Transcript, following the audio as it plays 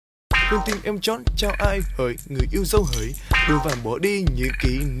Con tim em chón chào ai hỡi người yêu dấu hỡi, đôi vàng bỏ đi những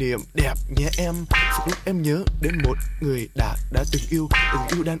kỷ niệm đẹp nhé em. Sự lúc em nhớ đến một người đã từng yêu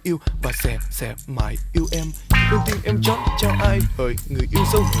đang yêu và sẽ mãi yêu em. Con tim em chón chào ai hỡi người yêu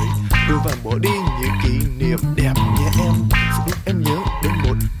dấu hỡi, đôi vàng bỏ đi những kỷ niệm đẹp nhé em. Sự lúc em nhớ đến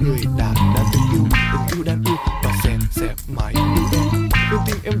một người đã từng yêu đang yêu và sẽ mãi yêu em. Con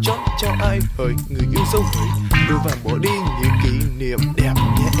tim em chón chào ai hỡi người yêu dấu hỡi, đôi vàng bỏ đi những kỷ niệm đẹp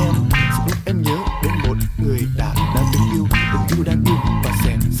nhé em. Sự lúc em nhớ đến một người đã từng yêu đang yêu và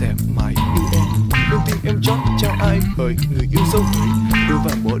sẽ mãi yêu em. Con tim em chón chào ai hỡi người yêu dấu hỡi, đôi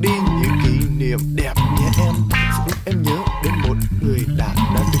vàng bỏ đi những kỷ niệm đẹp nhé em. Sự lúc em nhớ đến một người đã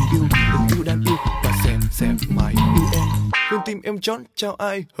từng yêu đang yêu và sẽ mãi yêu em. Con tim em chón chào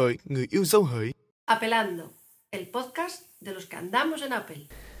ai hỡi người yêu dấu hỡi. Appleando, el podcast de los que andamos en Apple.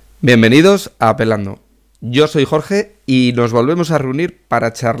 Bienvenidos a Appleando. Yo soy Jorge y nos volvemos a reunir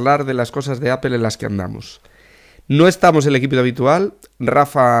para charlar de las cosas de Apple en las que andamos. No estamos el equipo habitual,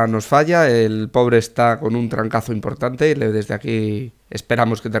 Rafa nos falla, el pobre está con un trancazo importante, desde aquí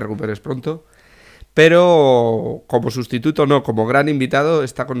esperamos que te recuperes pronto. Pero como sustituto no, como gran invitado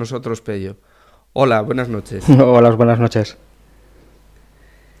está con nosotros Peio. Hola, buenas noches. Hola, buenas noches.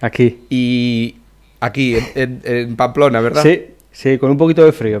 Aquí. Y aquí, en Pamplona, ¿verdad? Sí, con un poquito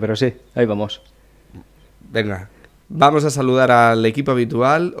de frío, pero sí, ahí vamos. Venga, vamos a saludar al equipo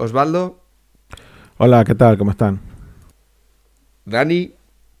habitual. Osvaldo. Hola, ¿qué tal? ¿Cómo están? Dani.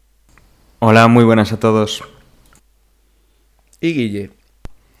 Hola, muy buenas a todos. Y Guille.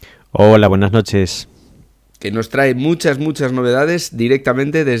 Hola, buenas noches. Que nos trae muchas novedades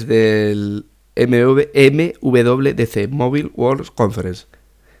directamente desde el MWC, Mobile World Conference.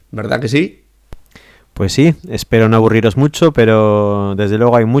 ¿Verdad que sí? Pues sí, espero no aburriros mucho, pero desde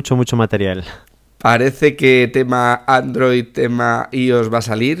luego hay mucho material. Parece que tema Android, tema iOS va a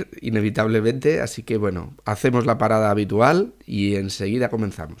salir inevitablemente, así que bueno, hacemos la parada habitual y enseguida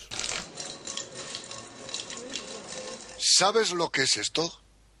comenzamos. ¿Sabes lo que es esto?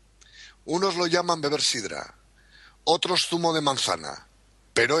 Unos lo llaman beber sidra, otros zumo de manzana,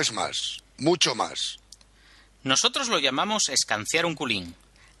 pero es más, mucho más. Nosotros lo llamamos escanciar un culín,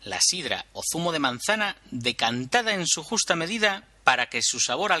 la sidra o zumo de manzana decantada en su justa medida para que su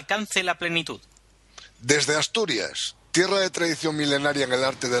sabor alcance la plenitud. Desde Asturias, tierra de tradición milenaria en el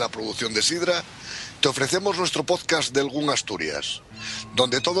arte de la producción de sidra, te ofrecemos nuestro podcast de Algún Asturias,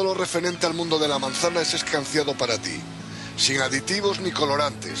 donde todo lo referente al mundo de la manzana es escanciado para ti, sin aditivos ni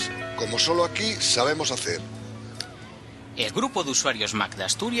colorantes, como solo aquí sabemos hacer. El grupo de usuarios Mac de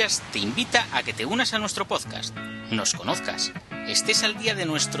Asturias te invita a que te unas a nuestro podcast, nos conozcas, estés al día de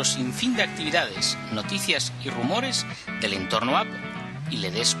nuestro sinfín de actividades, noticias y rumores del entorno Apple y le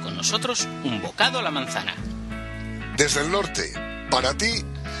des con nosotros un bocado a la manzana. Desde el norte, para ti,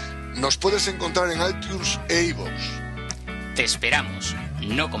 nos puedes encontrar en iTunes e iVoox. Te esperamos,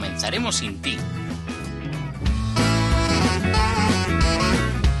 no comenzaremos sin ti.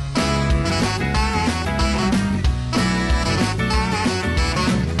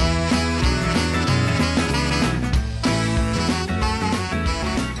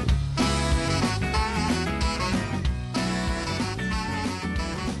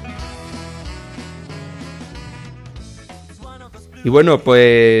 Y bueno,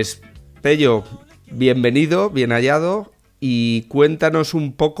 pues Peio, bienvenido, bien hallado, y cuéntanos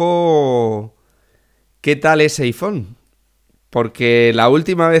un poco qué tal es iPhone, porque la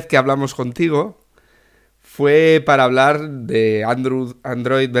última vez que hablamos contigo fue para hablar de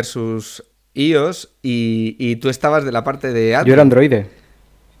Android versus iOS y tú estabas de la parte de Android. Yo era Android.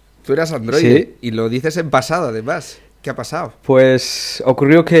 Tú eras Android, sí. Y lo dices en pasado además. ¿Qué ha pasado? Pues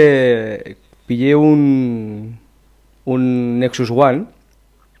ocurrió que pillé un Nexus One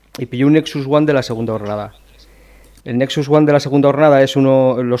y pillé un Nexus One de la segunda jornada. El Nexus One de la segunda jornada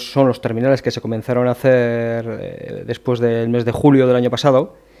son los terminales que se comenzaron a hacer después del mes de julio del año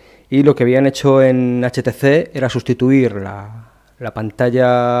pasado, y lo que habían hecho en HTC era sustituir la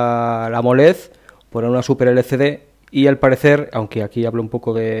pantalla, la AMOLED, por una Super LCD, y al parecer, aunque aquí hablo un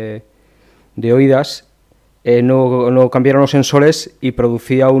poco de oídas, no cambiaron los sensores y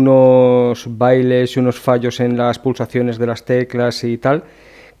producía unos bailes y unos fallos en las pulsaciones de las teclas y tal,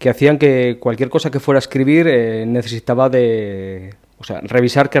 que hacían que cualquier cosa que fuera a escribir necesitaba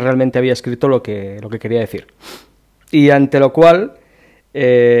revisar que realmente había escrito lo que quería decir. Y ante lo cual,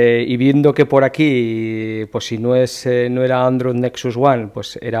 y viendo que por aquí, pues si no era Android Nexus One,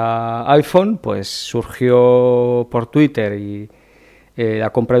 pues era iPhone, pues surgió por Twitter y la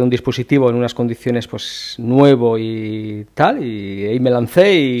compra de un dispositivo en unas condiciones pues nuevo y tal, y ahí me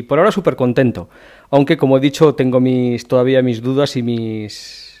lancé y por ahora súper contento, aunque como he dicho tengo todavía mis dudas y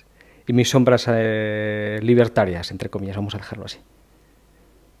mis sombras libertarias, entre comillas, vamos a dejarlo así.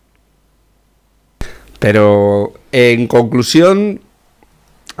 Pero, en conclusión,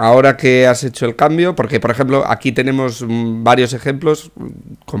 ahora que has hecho el cambio, porque, por ejemplo, aquí tenemos varios ejemplos,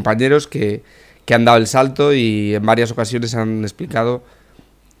 compañeros que han dado el salto y en varias ocasiones han explicado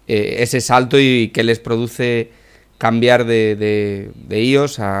ese salto y qué les produce cambiar de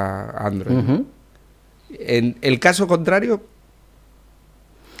iOS a Android. Uh-huh. En el caso contrario,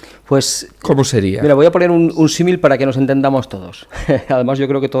 pues, ¿cómo sería? Mira, voy a poner un símil para que nos entendamos todos. Además, yo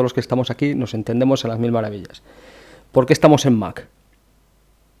creo que todos los que estamos aquí nos entendemos a las mil maravillas. ¿Por qué estamos en Mac?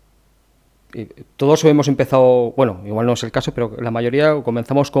 Y todos hemos empezado, bueno, igual no es el caso, pero la mayoría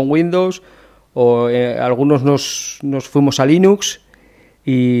comenzamos con Windows o algunos nos fuimos a Linux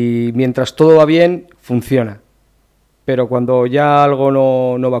y mientras todo va bien, funciona. Pero cuando ya algo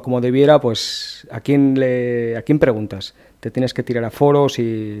no va como debiera, pues ¿a quién preguntas? Te tienes que tirar a foros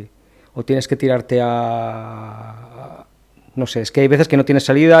o tienes que tirarte a... No sé, es que hay veces que no tienes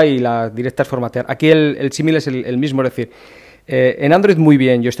salida y la directa es formatear. Aquí el símil es el mismo, es decir, en Android muy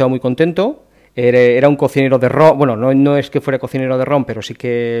bien, yo estaba muy contento. Era un cocinero de ROM, bueno, no es que fuera cocinero de ROM, pero sí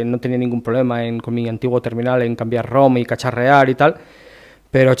que no tenía ningún problema con mi antiguo terminal en cambiar ROM y cacharrear y tal.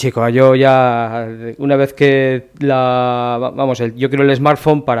 Pero chico, yo ya, una vez que yo quiero el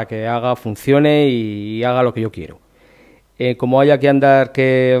smartphone para que funcione y haga lo que yo quiero. Como haya que andar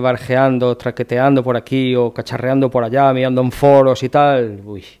barjeando, traqueteando por aquí o cacharreando por allá, mirando en foros y tal,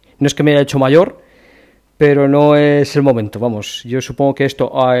 uy, no es que me haya hecho mayor, pero no es el momento, vamos. Yo supongo que esto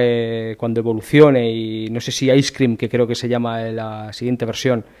cuando evolucione y no sé si Ice Cream, que creo que se llama la siguiente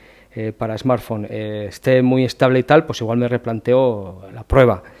versión para smartphone, esté muy estable y tal, pues igual me replanteo la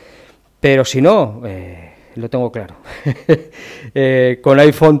prueba. Pero si no, lo tengo claro. Con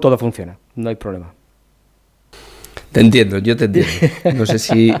iPhone todo funciona, no hay problema. Te entiendo, yo te entiendo. No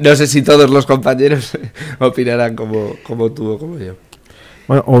sé si todos los compañeros opinarán como tú o como yo.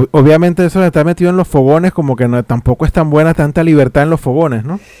 Bueno, obviamente eso de estar metido en los fogones, como que tampoco es tan buena tanta libertad en los fogones,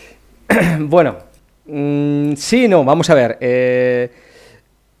 ¿no? Bueno, sí, no, vamos a ver.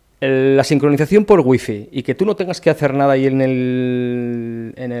 La sincronización por Wi-Fi y que tú no tengas que hacer nada ahí en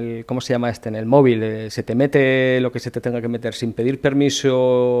el ¿cómo se llama en el móvil, se te mete lo que se te tenga que meter sin pedir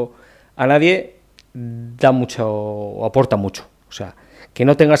permiso a nadie, da mucho o aporta mucho. O sea, que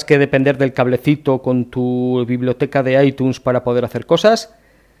no tengas que depender del cablecito con tu biblioteca de iTunes para poder hacer cosas,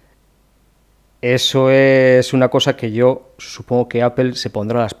 eso es una cosa que yo supongo que Apple se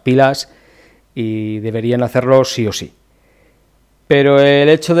pondrá las pilas y deberían hacerlo sí o sí. Pero el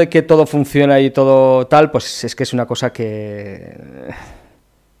hecho de que todo funciona y todo tal, pues es que es una cosa que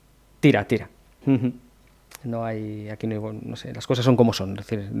tira. No hay, aquí no sé, las cosas son como son. Es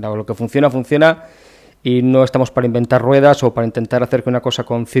decir, lo que funciona y no estamos para inventar ruedas o para intentar hacer que una cosa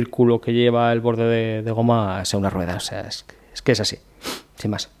con círculo que lleva el borde de goma sea una rueda. O sea, es que es así,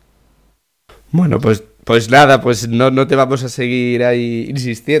 sin más. Bueno, pues nada, pues no te vamos a seguir ahí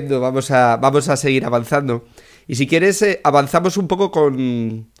insistiendo, vamos a seguir avanzando. Y si quieres, avanzamos un poco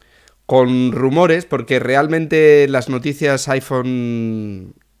con rumores, porque realmente las noticias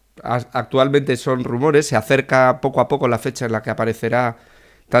iPhone actualmente son rumores. Se acerca poco a poco la fecha en la que aparecerá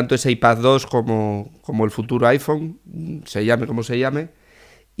tanto ese iPad 2 como el futuro iPhone, se llame como se llame.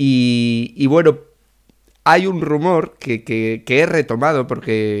 Y bueno, hay un rumor que he retomado,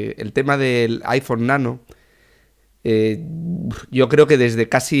 porque el tema del iPhone Nano, yo creo que desde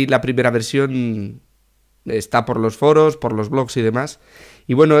casi la primera versión está por los foros, por los blogs y demás.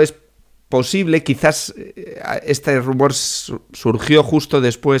 Y bueno, es posible, quizás este rumor surgió justo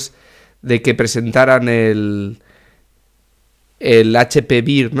después de que presentaran el HP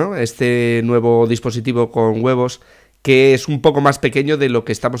Beer, ¿no? Este nuevo dispositivo con huevos, que es un poco más pequeño de lo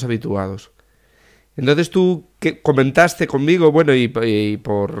que estamos habituados. Entonces tú comentaste conmigo, bueno, y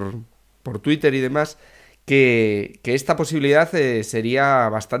por Twitter y demás, que esta posibilidad sería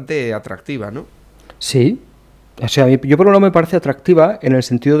bastante atractiva, ¿no? Sí, o sea, yo por lo menos me parece atractiva en el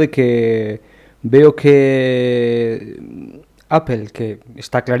sentido de que veo que Apple, que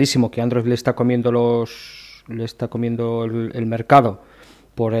está clarísimo que Android le está comiendo el mercado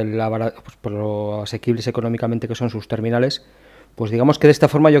por lo asequibles económicamente que son sus terminales, pues digamos que de esta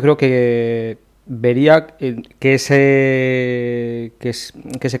forma yo creo que vería que ese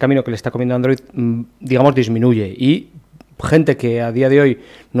camino que le está comiendo Android, digamos, disminuye, y gente que a día de hoy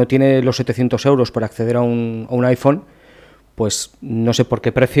no tiene los 700 euros para acceder a un iPhone, pues no sé por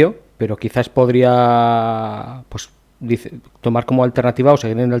qué precio, pero quizás podría tomar como alternativa o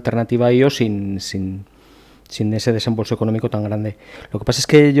seguir en la alternativa a iOS sin ese desembolso económico tan grande. Lo que pasa es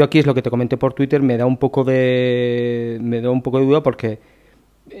que yo aquí, es lo que te comenté por Twitter, me da un poco de duda, porque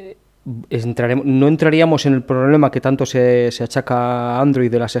no entraríamos en el problema que tanto se achaca a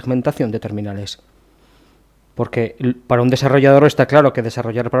Android de la segmentación de terminales. Porque para un desarrollador está claro que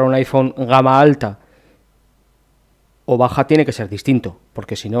desarrollar para un iPhone gama alta o baja tiene que ser distinto,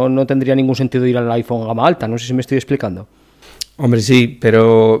 porque si no, no tendría ningún sentido ir al iPhone gama alta. No sé si me estoy explicando. Hombre, sí,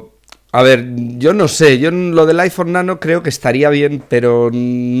 pero... A ver, yo no sé, yo lo del iPhone Nano creo que estaría bien, pero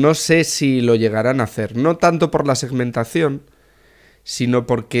no sé si lo llegarán a hacer. No tanto por la segmentación, sino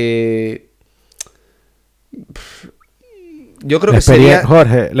porque... Yo creo que sería...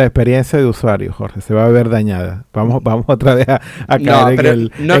 Jorge, la experiencia de usuario, Jorge, se va a ver dañada. Vamos otra vez a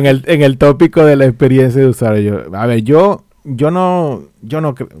caer en el tópico de la experiencia de usuario. Yo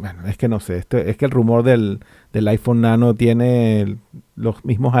no creo, bueno, es que no sé, es que el rumor del iPhone Nano tiene los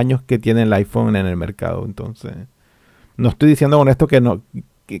mismos años que tiene el iPhone en el mercado, entonces no estoy diciendo con esto que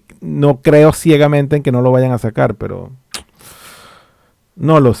no creo ciegamente en que no lo vayan a sacar, pero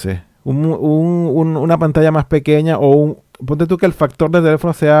no lo sé. Una pantalla más pequeña ponte tú que el factor del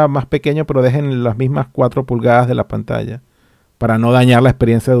teléfono sea más pequeño, pero dejen las mismas 4 pulgadas de la pantalla para no dañar la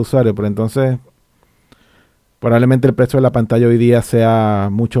experiencia de usuario, pero entonces probablemente el precio de la pantalla hoy día sea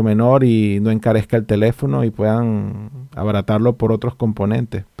mucho menor y no encarezca el teléfono y puedan abaratarlo por otros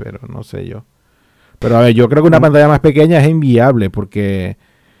componentes, pero no sé yo. Pero a ver, yo creo que una pantalla más pequeña es inviable porque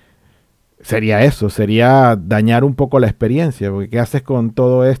sería dañar un poco la experiencia, porque ¿qué haces con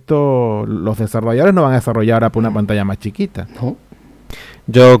todo esto? Los desarrolladores no van a desarrollar ahora por una pantalla más chiquita. ¿No?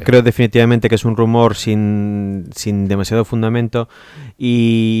 Yo creo definitivamente que es un rumor sin demasiado fundamento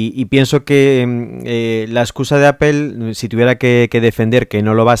y pienso que la excusa de Apple, si tuviera que defender que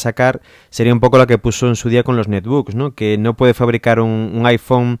no lo va a sacar, sería un poco la que puso en su día con los netbooks, ¿no? Que no puede fabricar un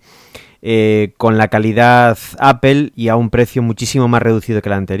iPhone con la calidad Apple y a un precio muchísimo más reducido que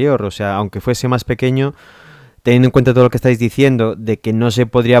el anterior. O sea, aunque fuese más pequeño, teniendo en cuenta todo lo que estáis diciendo, de que no se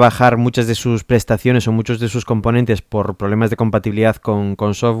podría bajar muchas de sus prestaciones o muchos de sus componentes por problemas de compatibilidad con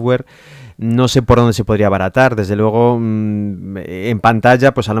software, no sé por dónde se podría abaratar. Desde luego, en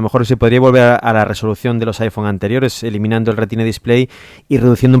pantalla, pues a lo mejor se podría volver a la resolución de los iPhone anteriores, eliminando el Retina Display y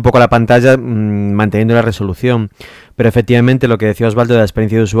reduciendo un poco la pantalla, manteniendo la resolución. Pero efectivamente, lo que decía Osvaldo de la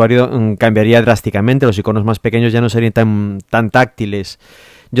experiencia de usuario cambiaría drásticamente. Los iconos más pequeños ya no serían tan táctiles.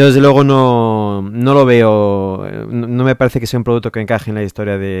 Yo desde luego no lo veo, no me parece que sea un producto que encaje en la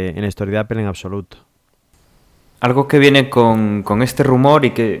historia de Apple en absoluto. Algo que viene con este rumor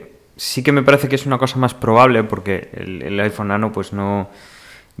y que sí que me parece que es una cosa más probable, porque el iPhone Nano pues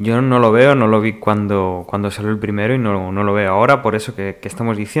yo no lo veo, no lo vi cuando salió el primero y no lo veo ahora, por eso que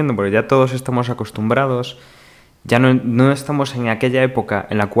estamos diciendo, porque ya todos estamos acostumbrados, ya no estamos en aquella época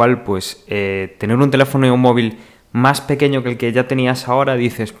en la cual pues tener un teléfono y un móvil más pequeño que el que ya tenías ahora,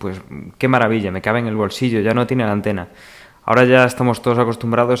 dices, pues qué maravilla, me cabe en el bolsillo, ya no tiene la antena. Ahora ya estamos todos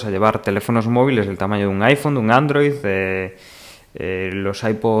acostumbrados a llevar teléfonos móviles del tamaño de un iPhone, de un Android, los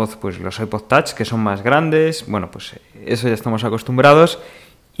iPod Touch, que son más grandes. Bueno, pues eso ya estamos acostumbrados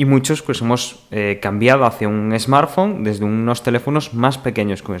y muchos pues hemos cambiado hacia un smartphone desde unos teléfonos más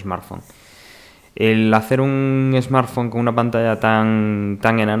pequeños que un smartphone. El hacer un smartphone con una pantalla tan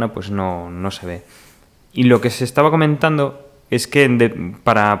enana pues no se ve. Y lo que se estaba comentando es que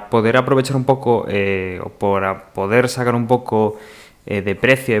para poder aprovechar un poco o para poder sacar un poco de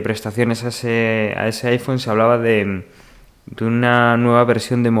precio, de prestaciones a ese iPhone, se hablaba de una nueva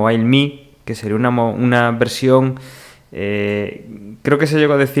versión de Mobile Me, que sería una versión, creo que se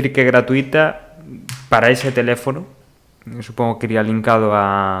llegó a decir que gratuita para ese teléfono. Supongo que iría linkado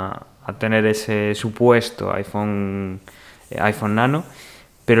a tener ese supuesto iPhone Nano.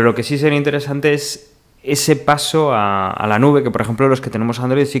 Pero lo que sí sería interesante es ese paso a la nube, que por ejemplo los que tenemos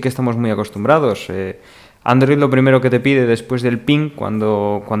Android sí que estamos muy acostumbrados. Android lo primero que te pide después del ping,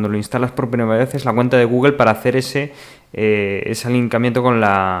 cuando lo instalas por primera vez, es la cuenta de Google para hacer ese alineamiento con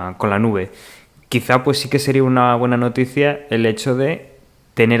la nube. Quizá pues sí que sería una buena noticia el hecho de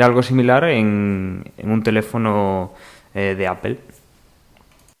tener algo similar en un teléfono de Apple.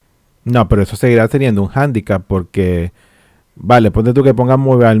 No, pero eso seguirá teniendo un hándicap porque... Vale, ponte tú que pongas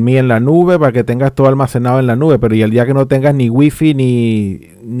Mobile Me en la nube para que tengas todo almacenado en la nube, pero y el día que no tengas ni wifi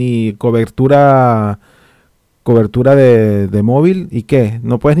ni cobertura de móvil, ¿y qué?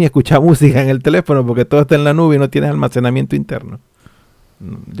 No puedes ni escuchar música en el teléfono porque todo está en la nube y no tienes almacenamiento interno.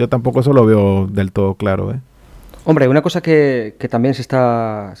 Yo tampoco eso lo veo del todo claro, ¿eh? Hombre, una cosa que también se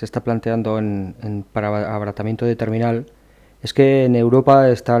está planteando para abaratamiento de terminal es que en Europa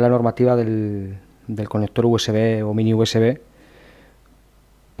está la normativa del conector USB o mini USB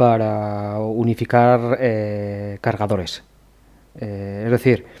para unificar cargadores. Es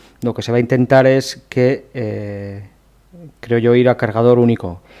decir, lo que se va a intentar es que creo yo, ir a cargador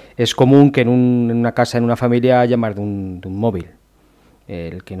único. Es común que en una casa, en una familia, haya más de un móvil.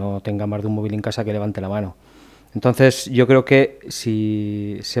 El que no tenga más de un móvil en casa, que levante la mano. Entonces, yo creo que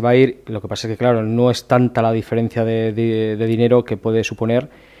si se va a ir, lo que pasa es que, claro, no es tanta la diferencia de dinero que puede suponer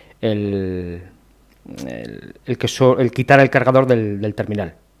el quitar el cargador del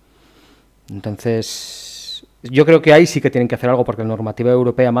terminal. Entonces, yo creo que ahí sí que tienen que hacer algo, porque la normativa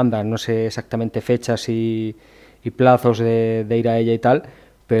europea manda, no sé exactamente fechas y plazos de ir a ella y tal,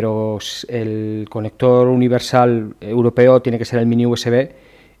 pero el conector universal europeo tiene que ser el mini USB,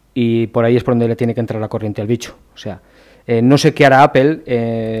 y por ahí es por donde le tiene que entrar la corriente al bicho. O sea, no sé qué hará Apple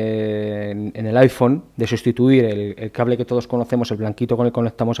en el iPhone de sustituir el cable que todos conocemos, el blanquito con el que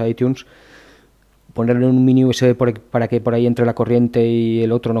conectamos a iTunes, ponerle un mini USB para que por ahí entre la corriente, y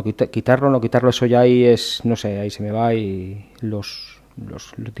el otro no quitarlo, eso ya ahí es, no sé, ahí se me va, y los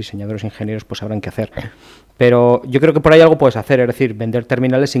diseñadores, ingenieros, pues sabrán qué hacer. Pero yo creo que por ahí algo puedes hacer, es decir, vender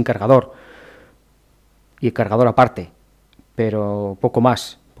terminales sin cargador y cargador aparte, pero poco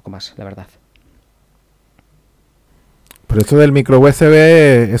más, la verdad. Pero eso del micro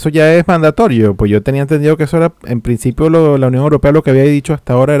USB, eso ya es mandatorio. Pues yo tenía entendido que eso era, en principio, la Unión Europea lo que había dicho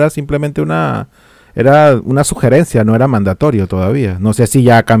hasta ahora era simplemente una sugerencia, no era mandatorio todavía. No sé si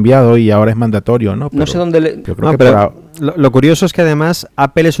ya ha cambiado y ahora es mandatorio, ¿no? Pero no sé dónde yo creo que pero lo curioso es que además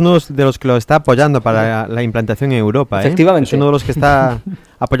Apple es uno de los que lo está apoyando para la implantación en Europa. Efectivamente. Es uno de los que está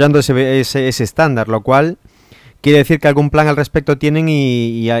apoyando ese estándar, lo cual quiere decir que algún plan al respecto tienen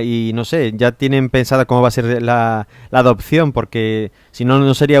y no sé, ya tienen pensada cómo va a ser la adopción, porque si no,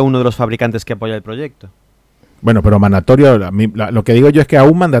 no sería uno de los fabricantes que apoya el proyecto. Bueno, pero mandatorio, lo que digo yo es que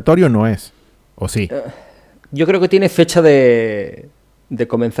aún mandatorio no es. ¿O sí? Yo creo que tiene fecha de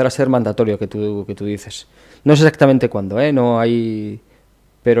comenzar a ser mandatorio, que tú dices. No sé exactamente cuándo, no hay...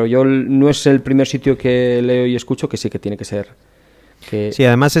 Pero yo no es el primer sitio que leo y escucho que sí que tiene que ser. Sí,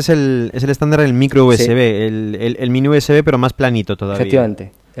 además es el estándar del micro USB, sí. el mini USB, pero más planito todavía.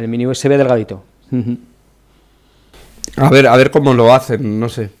 Efectivamente, el mini USB delgadito. A ver cómo lo hacen, no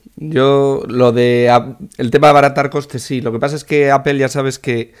sé. Yo, el tema de abaratar costes, sí. Lo que pasa es que Apple, ya sabes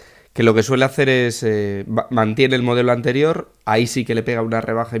que lo que suele hacer es mantiene el modelo anterior, ahí sí que le pega una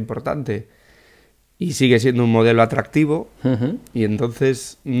rebaja importante y sigue siendo un modelo atractivo. Y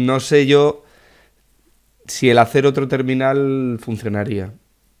entonces no sé yo si el hacer otro terminal funcionaría,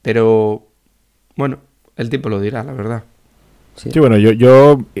 pero bueno, el tiempo lo dirá, la verdad. Sí, bueno,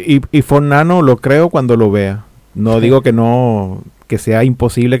 yo iPhone Nano lo creo cuando lo vea. No digo que sea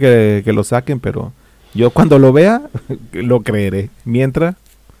imposible que lo saquen, pero yo cuando lo vea lo creeré. Mientras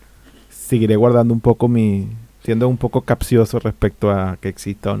seguiré guardando un poco siendo un poco capcioso respecto a que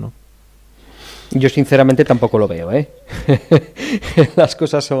exista o no. Yo sinceramente tampoco lo veo, Las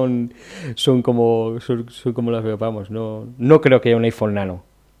cosas son como las veo, vamos. No creo que haya un iPhone Nano.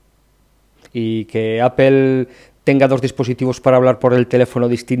 Y que Apple tenga dos dispositivos para hablar por el teléfono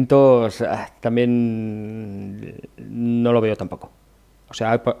distintos, también no lo veo tampoco. O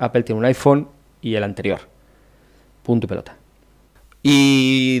sea, Apple tiene un iPhone y el anterior. Punto y pelota.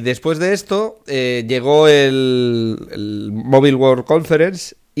 Y después de esto llegó el Mobile World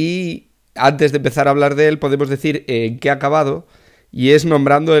Conference, y antes de empezar a hablar de él podemos decir en qué ha acabado, y es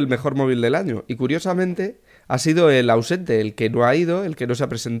nombrando el mejor móvil del año. Y curiosamente ha sido el ausente, el que no ha ido, el que no se ha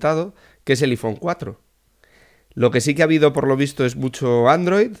presentado, que es el iPhone 4. Lo que sí que ha habido, por lo visto, es mucho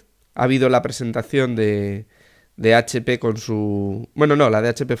Android. Ha habido la presentación de HP con su... Bueno, no, la de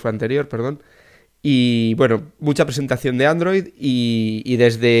HP fue anterior, perdón. Y bueno, mucha presentación de Android, y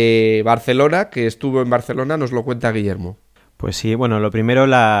desde Barcelona, que estuvo en Barcelona, nos lo cuenta Guillermo. Pues sí, bueno, lo primero,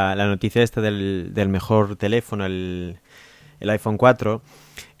 la noticia esta del mejor teléfono, el iPhone 4.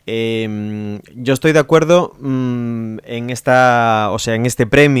 Yo estoy de acuerdo en este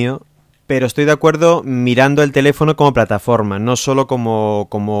premio, pero estoy de acuerdo mirando el teléfono como plataforma, no solo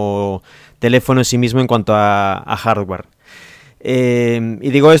como teléfono en sí mismo en cuanto a hardware. Y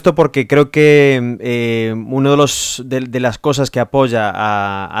digo esto porque creo que uno de las cosas que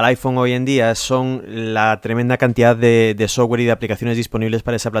apoya al iPhone hoy en día son la tremenda cantidad de software y de aplicaciones disponibles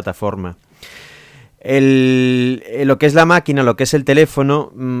para esa plataforma. Lo que es la máquina, lo que es el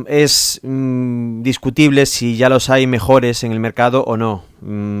teléfono, es discutible si ya los hay mejores en el mercado o no.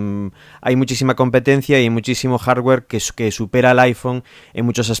 Hay muchísima competencia y muchísimo hardware que supera al iPhone en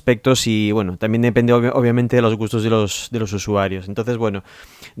muchos aspectos, y bueno, también depende obviamente de los gustos de los usuarios. Entonces, bueno,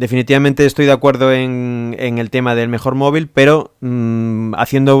 definitivamente estoy de acuerdo en el tema del mejor móvil, pero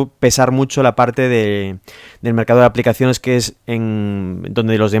haciendo pesar mucho la parte del mercado de aplicaciones, que es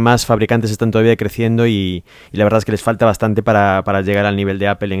donde los demás fabricantes están todavía creciendo, y la verdad es que les falta bastante para llegar al nivel de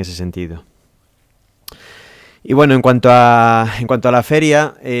Apple en ese sentido. Y bueno, en cuanto a la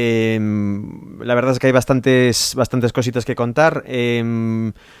feria, la verdad es que hay bastantes cositas que contar.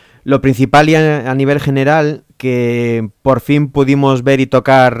 Lo principal y a nivel general, que por fin pudimos ver y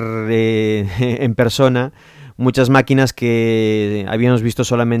tocar en persona muchas máquinas que habíamos visto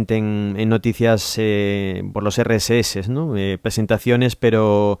solamente en noticias por los RSS, ¿no? Presentaciones,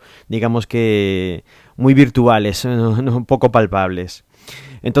 pero digamos que muy virtuales, no poco palpables.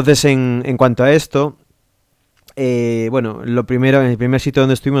 Entonces, en cuanto a esto, bueno, el primer sitio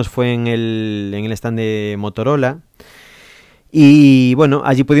donde estuvimos fue en el stand de Motorola. Y bueno,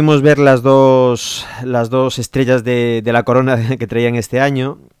 allí pudimos ver las dos estrellas de la corona que traían este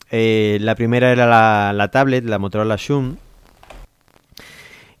año. La primera era la tablet, la Motorola Xoom.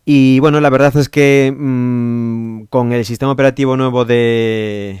 Y bueno, la verdad es que con el sistema operativo nuevo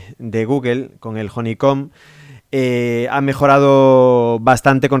de Google, con el Honeycomb, ha mejorado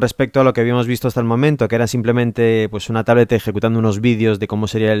bastante con respecto a lo que habíamos visto hasta el momento, que era simplemente pues una tablet ejecutando unos vídeos de cómo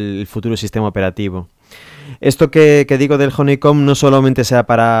sería el futuro sistema operativo. Esto que digo del Honeycomb no solamente sea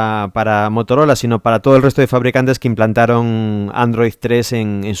para Motorola, sino para todo el resto de fabricantes que implantaron Android 3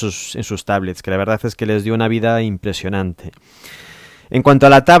 en sus tablets, que la verdad es que les dio una vida impresionante. En cuanto a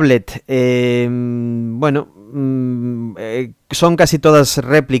la tablet, bueno, son casi todas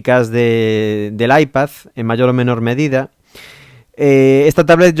réplicas del iPad, en mayor o menor medida. Esta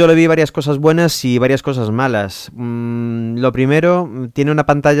tablet yo le vi varias cosas buenas y varias cosas malas. Lo primero, tiene una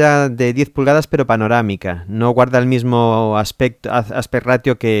pantalla de 10 pulgadas pero panorámica. No guarda el mismo aspect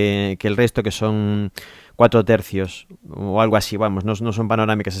ratio que el resto, que son 4 tercios o algo así, vamos, no son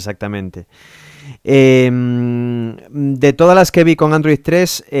panorámicas exactamente. De todas las que vi con Android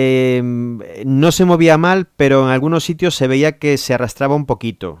 3, no se movía mal, pero en algunos sitios se veía que se arrastraba un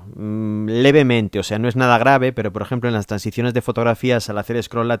poquito, levemente, o sea, no es nada grave, pero por ejemplo en las transiciones de fotografías al hacer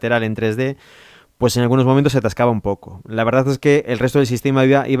scroll lateral en 3D, pues en algunos momentos se atascaba un poco. La verdad es que el resto del sistema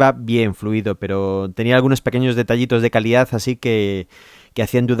iba bien fluido, pero tenía algunos pequeños detallitos de calidad, así que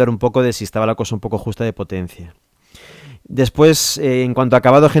hacían dudar un poco de si estaba la cosa un poco justa de potencia. Después, en cuanto a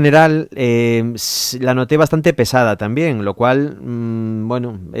acabado general, la noté bastante pesada también, lo cual,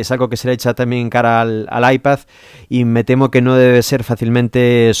 bueno, es algo que se le echa también en cara al iPad, y me temo que no debe ser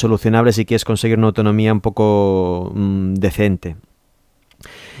fácilmente solucionable si quieres conseguir una autonomía un poco decente.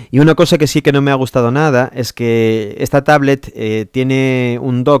 Y una cosa que sí que no me ha gustado nada es que esta tablet tiene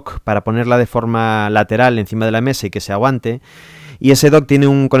un dock para ponerla de forma lateral encima de la mesa y que se aguante, y ese dock tiene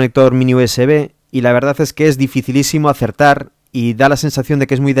un conector mini USB, y la verdad es que es dificilísimo acertar y da la sensación de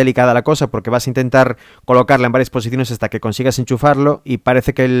que es muy delicada la cosa, porque vas a intentar colocarla en varias posiciones hasta que consigas enchufarlo y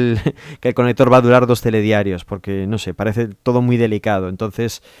parece que el conector va a durar 2 telediarios, porque no sé, parece todo muy delicado.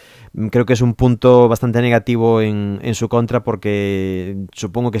 Entonces creo que es un punto bastante negativo en su contra, porque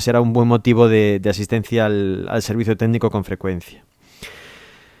supongo que será un buen motivo de asistencia al servicio técnico con frecuencia.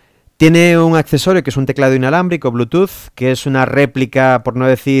 Tiene un accesorio que es un teclado inalámbrico Bluetooth, que es una réplica, por no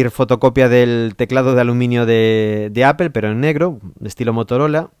decir fotocopia, del teclado de aluminio de Apple, pero en negro, de estilo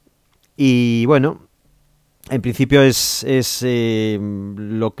Motorola. Y bueno, en principio es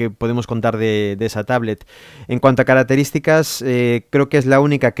lo que podemos contar de esa tablet. En cuanto a características, creo que es la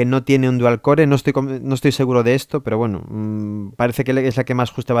única que no tiene un dual core, no estoy seguro de esto, pero bueno, parece que es la que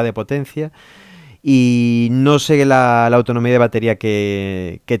más justa va de potencia. Y no sé la autonomía de batería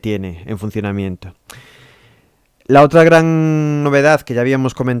que tiene en funcionamiento. La otra gran novedad que ya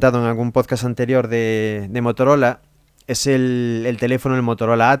habíamos comentado en algún podcast anterior de Motorola es el teléfono, el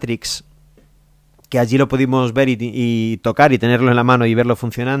Motorola Atrix, que allí lo pudimos ver y tocar y tenerlo en la mano y verlo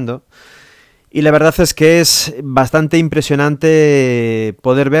funcionando. Y la verdad es que es bastante impresionante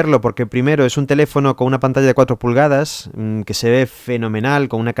poder verlo, porque primero es un teléfono con una pantalla de 4 pulgadas, que se ve fenomenal,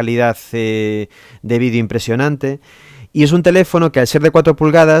 con una calidad de vídeo impresionante, y es un teléfono que al ser de 4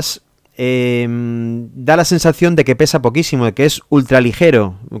 pulgadas da la sensación de que pesa poquísimo, de que es ultra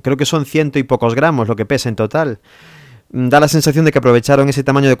ligero. Creo que son 100 y pocos gramos lo que pesa en total. Da la sensación de que aprovecharon ese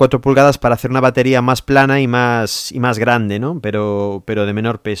tamaño de 4 pulgadas para hacer una batería más plana y más grande, ¿no? Pero de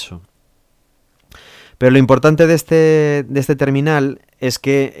menor peso. Pero lo importante de este terminal es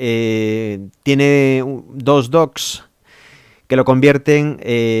que tiene 2 docks que lo convierten,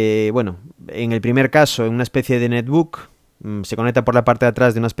 bueno, en el primer caso en una especie de netbook. Se conecta por la parte de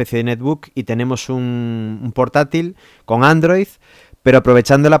atrás de una especie de netbook y tenemos un portátil con Android, pero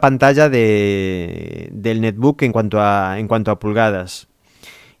aprovechando la pantalla del netbook en cuanto a pulgadas.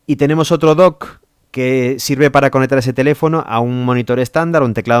 Y tenemos otro dock que sirve para conectar ese teléfono a un monitor estándar,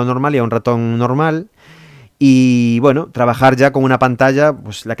 un teclado normal y a un ratón normal. Y bueno, trabajar ya con una pantalla,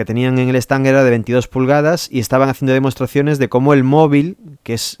 pues la que tenían en el stand era de 22 pulgadas y estaban haciendo demostraciones de cómo el móvil,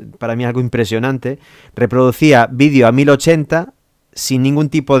 que es para mí algo impresionante, reproducía vídeo a 1080 sin ningún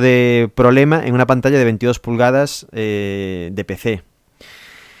tipo de problema en una pantalla de 22 pulgadas de PC.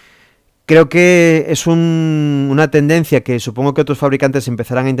 Creo que es una tendencia que supongo que otros fabricantes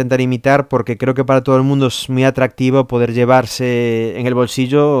empezarán a intentar imitar, porque creo que para todo el mundo es muy atractivo poder llevarse en el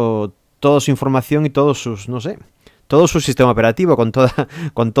bolsillo toda su información y todos sus, no sé, todo su sistema operativo con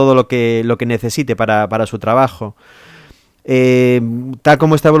todo lo que necesite para su trabajo. Tal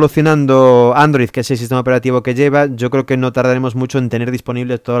como está evolucionando Android, que es el sistema operativo que lleva, yo creo que no tardaremos mucho en tener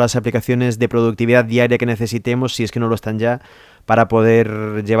disponibles todas las aplicaciones de productividad diaria que necesitemos, si es que no lo están ya, para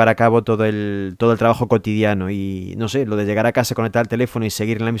poder llevar a cabo todo el trabajo cotidiano. Y no sé, lo de llegar a casa, conectar el teléfono y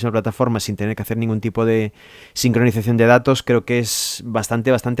seguir en la misma plataforma sin tener que hacer ningún tipo de sincronización de datos, creo que es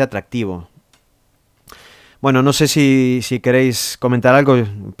bastante atractivo. Bueno, no sé si queréis comentar algo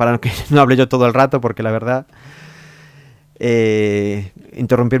para que no hable yo todo el rato, porque la verdad,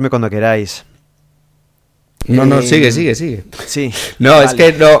 interrumpirme cuando queráis. No, sigue. Sí. No, vale. Es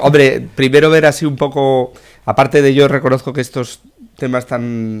que, no, hombre, primero ver así un poco, aparte de yo reconozco que estos temas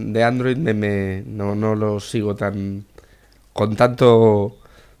tan de Android no los sigo con tanto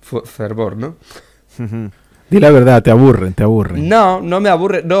fervor, ¿no? Di la verdad, te aburren. No me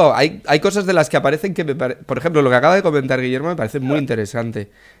aburre. No, hay cosas de las que aparecen que por ejemplo, lo que acaba de comentar Guillermo me parece muy interesante.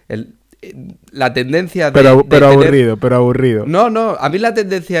 La tendencia de pero tener... aburrido. No, a mí la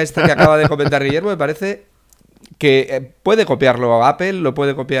tendencia esta que acaba de comentar Guillermo me parece que puede copiarlo Apple, lo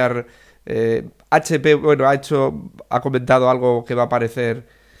puede copiar HP, bueno, ha comentado algo que va a aparecer,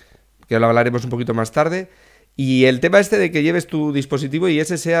 que lo hablaremos un poquito más tarde. Y el tema este de que lleves tu dispositivo y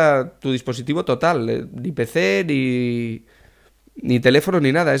ese sea tu dispositivo total, ni PC, ni teléfono,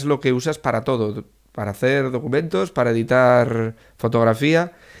 ni nada, es lo que usas para todo, para hacer documentos, para editar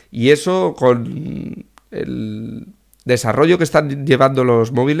fotografía, y eso con el desarrollo que están llevando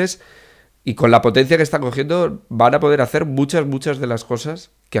los móviles y con la potencia que están cogiendo, van a poder hacer muchas de las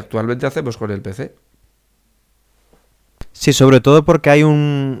cosas que actualmente hacemos con el PC. Sí, sobre todo porque hay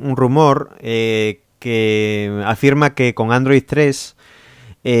un rumor que afirma que con Android 3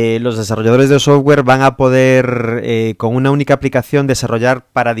 los desarrolladores de software van a poder con una única aplicación desarrollar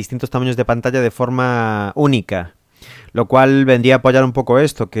para distintos tamaños de pantalla de forma única, lo cual vendría a apoyar un poco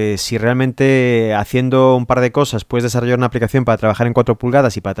esto, que si realmente haciendo un par de cosas puedes desarrollar una aplicación para trabajar en 4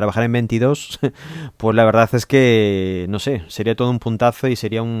 pulgadas y para trabajar en 22, pues la verdad es que, no sé, sería todo un puntazo y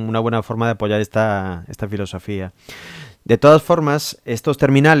sería una buena forma de apoyar esta filosofía. De todas formas, estos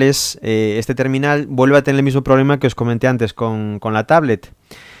terminales, este terminal vuelve a tener el mismo problema que os comenté antes con la tablet,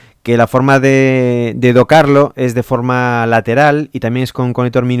 que la forma de dockarlo es de forma lateral y también es con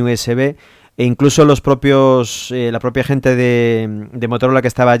conector mini USB, e incluso la propia gente de Motorola que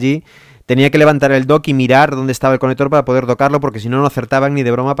estaba allí tenía que levantar el dock y mirar dónde estaba el conector para poder dockarlo, porque si no acertaban ni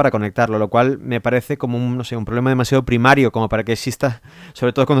de broma para conectarlo, lo cual me parece como un problema demasiado primario como para que exista,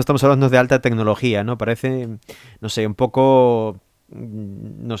 sobre todo cuando estamos hablando de alta tecnología, ¿no? Parece, no sé, un poco...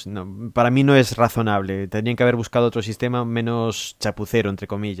 No sé, para mí no es razonable. Tendrían que haber buscado otro sistema menos chapucero, entre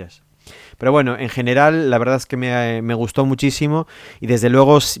comillas. Pero bueno, en general, la verdad es que me gustó muchísimo y desde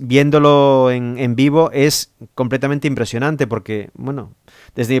luego viéndolo en vivo es completamente impresionante porque, bueno,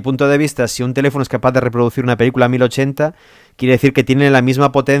 desde mi punto de vista, si un teléfono es capaz de reproducir una película a 1080, quiere decir que tiene la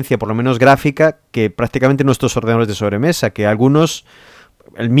misma potencia, por lo menos gráfica, que prácticamente nuestros ordenadores de sobremesa, que algunos,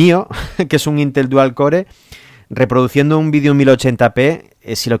 el mío, que es un Intel Dual Core, reproduciendo un vídeo en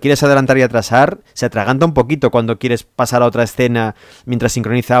 1080p, si lo quieres adelantar y atrasar, se atraganta un poquito cuando quieres pasar a otra escena mientras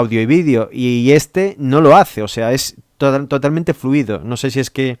sincroniza audio y vídeo, y este no lo hace, o sea, es totalmente fluido. No sé si es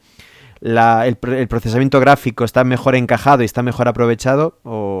que el procesamiento gráfico está mejor encajado y está mejor aprovechado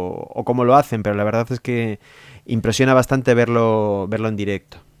o cómo lo hacen, pero la verdad es que impresiona bastante verlo en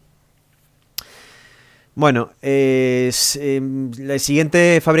directo. Bueno, el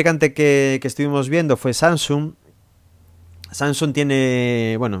siguiente fabricante que estuvimos viendo fue Samsung. Samsung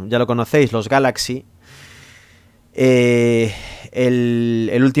tiene, bueno, ya lo conocéis, los Galaxy. El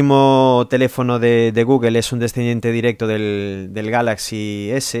último teléfono de Google es un descendiente directo del Galaxy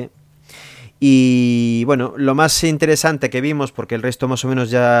S. Y bueno, lo más interesante que vimos, porque el resto más o menos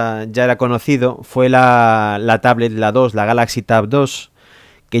ya era conocido, fue la tablet, la Galaxy Tab 2,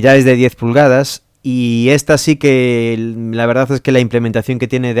 que ya es de 10 pulgadas. Y esta sí que la verdad es que la implementación que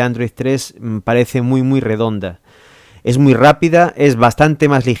tiene de Android 3 parece muy redonda. Es muy rápida, es bastante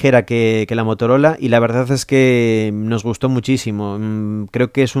más ligera que la Motorola y la verdad es que nos gustó muchísimo.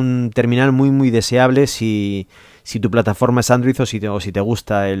 Creo que es un terminal muy deseable si tu plataforma es Android o si te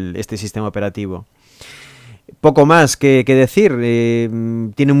gusta este sistema operativo. Poco más que decir,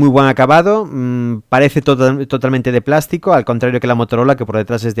 tiene muy buen acabado, parece totalmente de plástico, al contrario que la Motorola, que por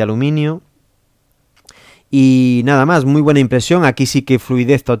detrás es de aluminio. Y nada más, muy buena impresión. Aquí sí que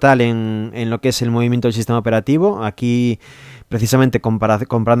fluidez total en lo que es el movimiento del sistema operativo. Aquí, precisamente,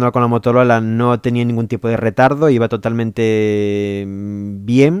 comparándola con la Motorola, no tenía ningún tipo de retardo, iba totalmente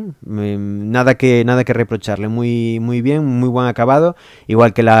bien, nada que reprocharle, muy bien, muy buen acabado,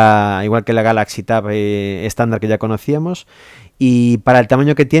 igual que la Galaxy Tab estándar que ya conocíamos, y para el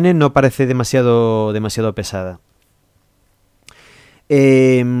tamaño que tiene no parece demasiado pesada.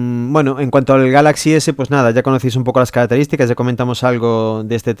 Bueno, en cuanto al Galaxy S, pues nada, ya conocéis un poco las características, ya comentamos algo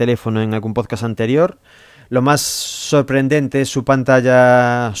de este teléfono en algún podcast anterior. Lo más sorprendente es su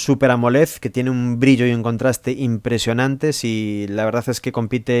pantalla Super AMOLED, que tiene un brillo y un contraste impresionantes, y la verdad es que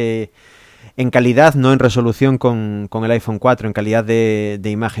compite en calidad, no en resolución, con el iPhone 4, en calidad de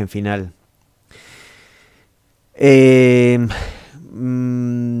imagen final. El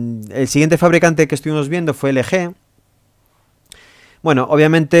siguiente fabricante que estuvimos viendo fue LG. Bueno,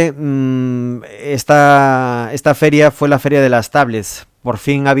 obviamente esta feria fue la feria de las tablets. Por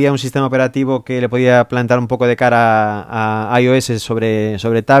fin había un sistema operativo que le podía plantar un poco de cara a iOS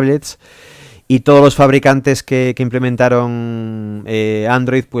sobre tablets, y todos los fabricantes que implementaron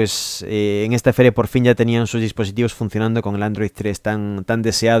Android, pues en esta feria por fin ya tenían sus dispositivos funcionando con el Android 3 tan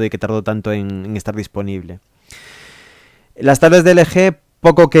deseado y que tardó tanto en estar disponible. Las tablets de LG,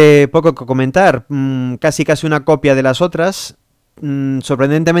 poco que comentar, casi una copia de las otras.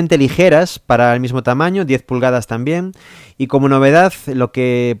 Sorprendentemente ligeras para el mismo tamaño, 10 pulgadas también, y como novedad,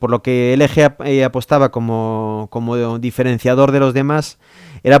 por lo que LG apostaba como diferenciador de los demás,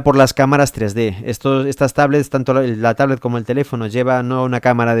 era por las cámaras 3D. Estas tablets, tanto la tablet como el teléfono, lleva no una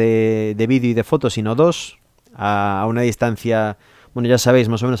cámara de vídeo y de fotos, sino dos, a una distancia, bueno, ya sabéis,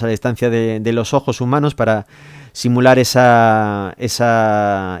 más o menos a la distancia de los ojos humanos, para simular esa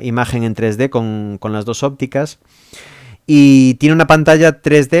imagen en 3D con las dos ópticas. Y tiene una pantalla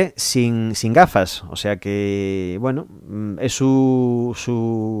 3D sin gafas, o sea que, bueno, es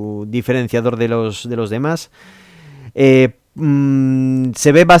su diferenciador de los demás. Se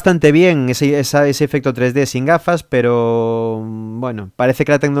ve bastante bien ese efecto 3D sin gafas, pero bueno, parece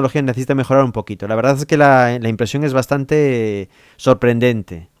que la tecnología necesita mejorar un poquito. La verdad es que la impresión es bastante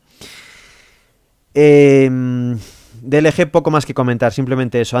sorprendente. De LG poco más que comentar,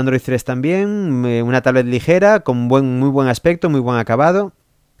 simplemente eso. Android 3 también, una tablet ligera, con muy buen aspecto, muy buen acabado.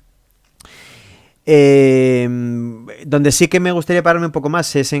 Donde sí que me gustaría pararme un poco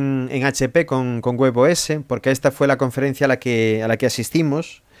más es en HP con WebOS, porque esta fue la conferencia a la que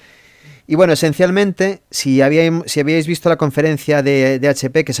asistimos. Y bueno, esencialmente, si habíais visto la conferencia de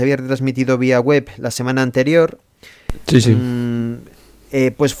HP que se había transmitido vía web la semana anterior, sí.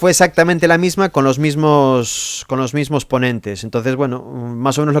 Pues fue exactamente la misma con los mismos ponentes. Entonces, bueno,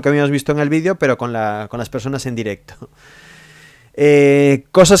 más o menos lo que habíamos visto en el vídeo, pero con las personas en directo.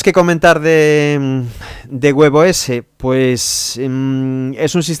 Cosas que comentar de WebOS, pues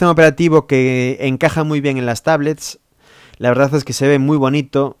es un sistema operativo que encaja muy bien en las tablets. La verdad es que se ve muy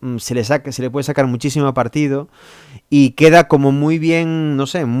bonito, se le puede sacar muchísimo partido y queda como muy bien, no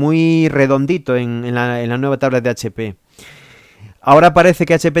sé, muy redondito en la nueva tablet de HP. Ahora parece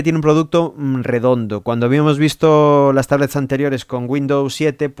que HP tiene un producto redondo. Cuando habíamos visto las tablets anteriores con Windows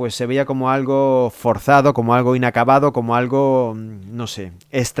 7, pues se veía como algo forzado, como algo inacabado, como algo, no sé,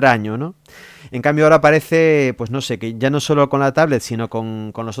 extraño, ¿no? En cambio ahora parece, pues no sé, que ya no solo con la tablet, sino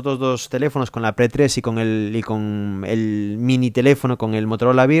con los otros dos teléfonos, con la Pre 3 y con el mini teléfono, con el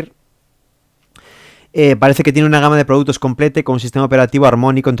Motorola Vir, parece que tiene una gama de productos completa y con un sistema operativo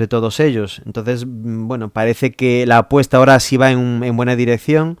armónico entre todos ellos. Entonces, bueno, parece que la apuesta ahora sí va en buena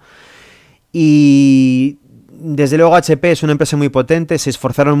dirección. Y desde luego HP es una empresa muy potente, se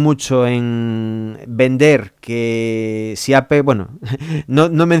esforzaron mucho en vender que si Apple, bueno,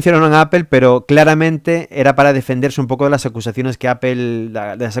 no mencionaron a Apple, pero claramente era para defenderse un poco de las acusaciones que Apple,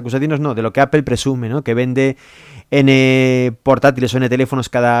 de las acusaciones no, de lo que Apple presume, ¿no? Que vende N portátiles o N teléfonos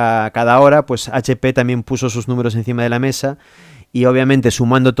cada hora. Pues HP también puso sus números encima de la mesa y obviamente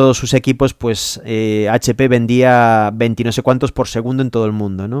sumando todos sus equipos, pues HP vendía 20 no sé cuántos por segundo en todo el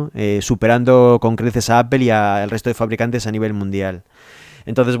mundo, ¿no? Superando con creces a Apple y al resto de fabricantes a nivel mundial.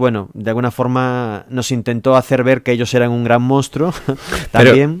 Entonces, bueno, de alguna forma nos intentó hacer ver que ellos eran un gran monstruo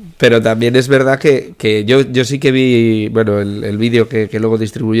también. Pero también es verdad que yo sí que vi, bueno, el vídeo que luego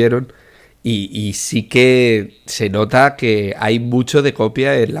distribuyeron. Y sí que se nota que hay mucho de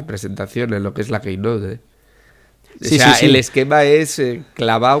copia en la presentación, en lo que es la Keynote, ¿eh? O sea, el esquema es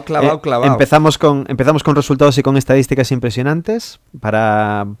clavado. Empezamos con resultados y con estadísticas impresionantes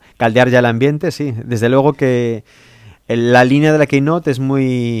para caldear ya el ambiente, sí. Desde luego que la línea de la Keynote es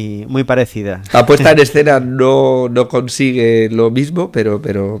muy, muy parecida. La puesta en escena no consigue lo mismo, pero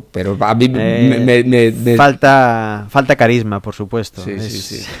a mí me... Falta carisma, por supuesto.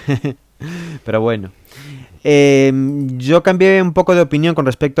 Sí. Pero bueno. Yo cambié un poco de opinión con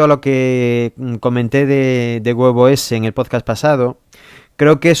respecto a lo que comenté de MWC en el podcast pasado.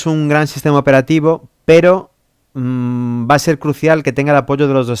 Creo que es un gran sistema operativo, pero va a ser crucial que tenga el apoyo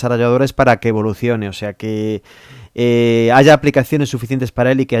de los desarrolladores para que evolucione, o sea que haya aplicaciones suficientes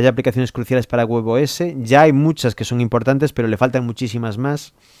para él y que haya aplicaciones cruciales para MWC. Ya hay muchas que son importantes, pero le faltan muchísimas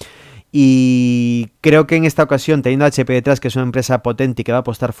más. Y creo que en esta ocasión, teniendo a HP detrás, que es una empresa potente y que va a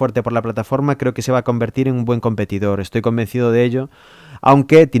apostar fuerte por la plataforma, creo que se va a convertir en un buen competidor. Estoy convencido de ello,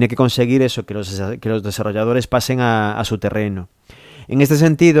 aunque tiene que conseguir eso, que los desarrolladores pasen a su terreno. En este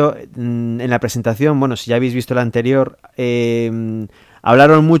sentido, en la presentación, bueno, si ya habéis visto la anterior,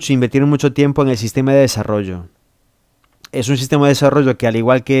 hablaron mucho, invirtieron mucho tiempo en el sistema de desarrollo. Es un sistema de desarrollo que, al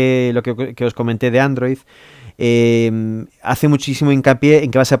igual que lo que os comenté de Android, hace muchísimo hincapié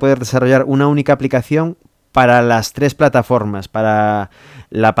en que vas a poder desarrollar una única aplicación para las tres plataformas, para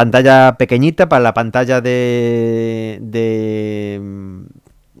la pantalla pequeñita, para la pantalla del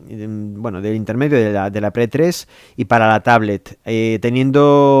intermedio de la Pre 3 y para la tablet,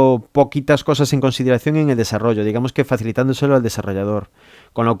 teniendo poquitas cosas en consideración en el desarrollo, digamos que facilitándoselo al desarrollador,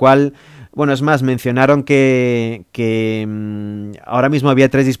 con lo cual, bueno, es más, mencionaron que ahora mismo había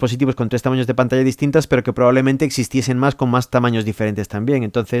 3 dispositivos con 3 tamaños de pantalla distintas, pero que probablemente existiesen más con más tamaños diferentes también.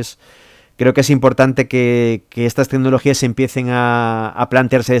 Entonces creo que es importante que estas tecnologías empiecen a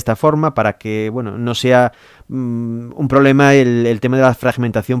plantearse de esta forma para que, bueno, no sea un problema el tema de la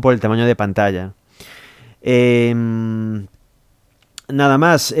fragmentación por el tamaño de pantalla. Nada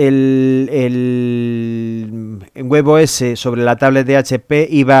más, el MWC sobre la tablet de HP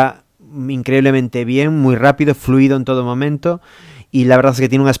iba increíblemente bien, muy rápido, fluido en todo momento. Y la verdad es que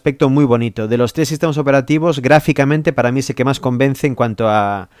tiene un aspecto muy bonito. De los 3 sistemas operativos, gráficamente para mí es el que más convence en cuanto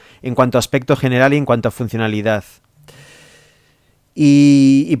a aspecto general y en cuanto a funcionalidad.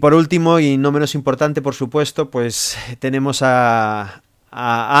 Y por último, y no menos importante por supuesto, pues tenemos a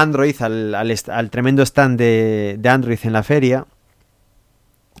Android, al tremendo stand de Android en la feria.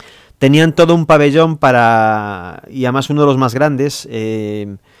 Tenían todo un pabellón y además uno de los más grandes,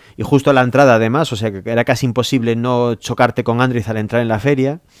 y justo a la entrada además, o sea que era casi imposible no chocarte con Android al entrar en la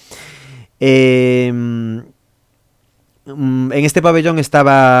feria. En este pabellón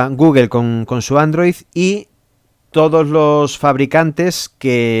estaba Google con su Android y todos los fabricantes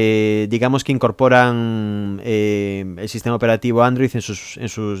que, digamos, que incorporan el sistema operativo Android en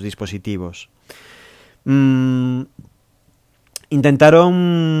sus dispositivos.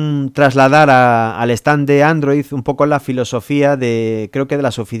 Intentaron trasladar al stand de Android un poco la filosofía creo que de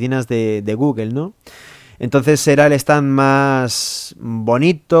las oficinas de Google, ¿no? Entonces era el stand más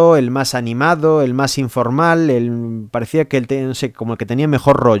bonito, el más animado, el más informal, parecía que no sé, como el que tenía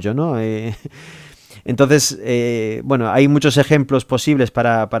mejor rollo, ¿no? Entonces, bueno, hay muchos ejemplos posibles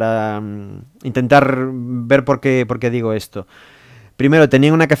para intentar ver por qué digo esto. Primero,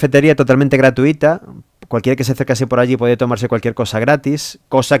 tenían una cafetería totalmente gratuita. Cualquiera que se acercase por allí podía tomarse cualquier cosa gratis,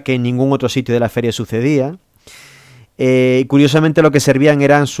 cosa que en ningún otro sitio de la feria sucedía. Curiosamente lo que servían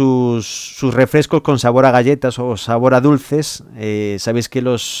eran sus refrescos con sabor a galletas o sabor a dulces. Sabéis que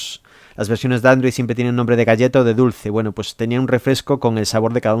las versiones de Android siempre tienen nombre de galleta o de dulce. Bueno, pues tenía un refresco con el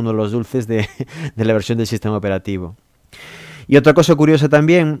sabor de cada uno de los dulces de la versión del sistema operativo. Y otra cosa curiosa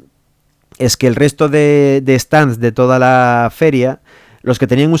también es que el resto de stands de toda la feria, los que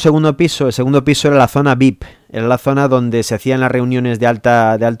tenían un segundo piso, el segundo piso era la zona VIP, era la zona donde se hacían las reuniones de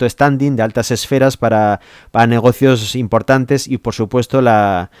alto standing, de altas esferas para negocios importantes, y por supuesto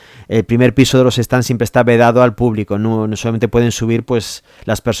el primer piso de los stands siempre está vedado al público, no solamente pueden subir pues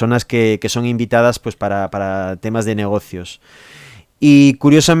las personas que son invitadas pues para temas de negocios. Y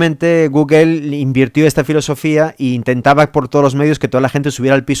curiosamente Google invirtió esta filosofía e intentaba por todos los medios que toda la gente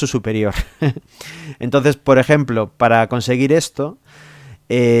subiera al piso superior. Entonces, por ejemplo, para conseguir esto,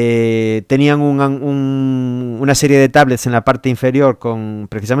 tenían una serie de tablets en la parte inferior con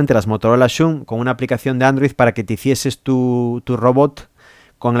precisamente las Motorola Shun, con una aplicación de Android para que te hicieses tu robot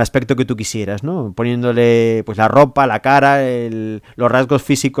con el aspecto que tú quisieras, ¿no? Poniéndole pues la ropa, la cara, los rasgos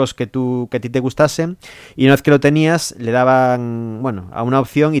físicos que a ti te gustasen, y una vez que lo tenías le daban, bueno, a una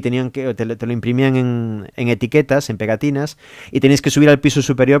opción y te lo imprimían en etiquetas, en pegatinas, y tenías que subir al piso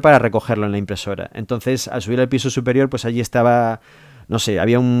superior para recogerlo en la impresora. Entonces, al subir al piso superior, pues allí estaba no sé,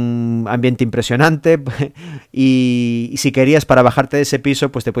 había un ambiente impresionante y si querías para bajarte de ese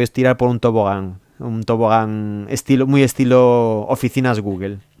piso, pues te puedes tirar por un tobogán muy estilo oficinas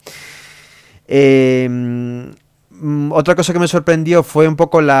Google. Otra cosa que me sorprendió fue un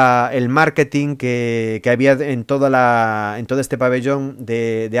poco el marketing que había en todo este pabellón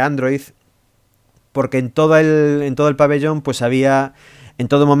de Android, porque en todo el pabellón pues había en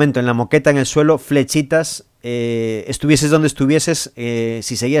todo momento en la moqueta, en el suelo, flechitas, estuvieses donde estuvieses,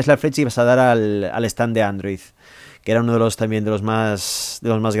 si seguías la flecha ibas a dar al stand de Android, que era uno de los más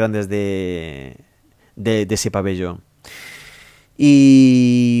grandes de ese pabellón.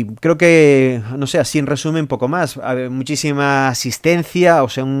 Y creo que, no sé, así en resumen, poco más. Muchísima asistencia, o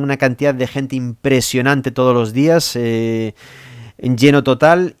sea, una cantidad de gente impresionante todos los días, en lleno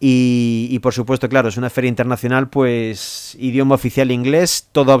total. Y por supuesto, claro, es una feria internacional, pues idioma oficial inglés,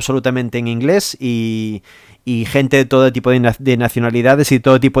 todo absolutamente en inglés y gente de todo tipo de nacionalidades y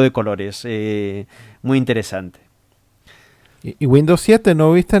todo tipo de colores. Muy interesante. ¿Y Windows 7?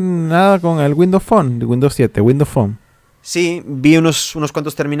 ¿No viste nada con el Windows Phone? De Windows 7, Windows Phone. Sí, vi unos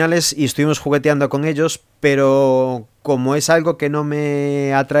cuantos terminales y estuvimos jugueteando con ellos, pero como es algo que no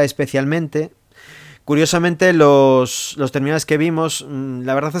me atrae especialmente, curiosamente los terminales que vimos,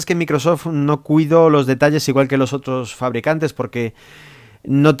 la verdad es que Microsoft no cuidó los detalles igual que los otros fabricantes, porque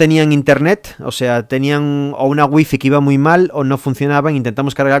no tenían internet, o sea, tenían o una wifi que iba muy mal o no funcionaban.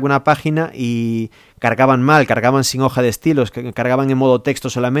 Intentamos cargar alguna página y cargaban mal, cargaban sin hoja de estilos, cargaban en modo texto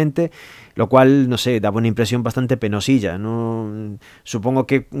solamente, lo cual, no sé, daba una impresión bastante penosilla, ¿no? Supongo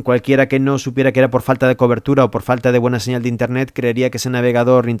que cualquiera que no supiera que era por falta de cobertura o por falta de buena señal de internet creería que ese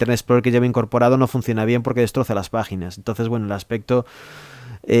navegador Internet Explorer que lleva incorporado no funciona bien porque destroza las páginas. Entonces, bueno, el aspecto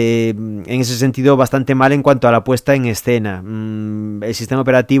en ese sentido bastante mal en cuanto a la puesta en escena. El sistema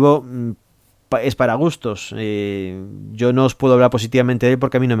operativo es para gustos. Yo no os puedo hablar positivamente de él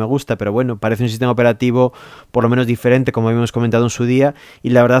porque a mí no me gusta, pero bueno, parece un sistema operativo por lo menos diferente, como habíamos comentado en su día, y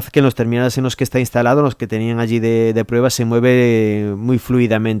la verdad es que en los terminales en los que está instalado, los que tenían allí de prueba, se mueve muy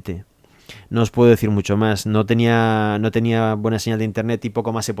fluidamente. No os puedo decir mucho más. No tenía buena señal de internet y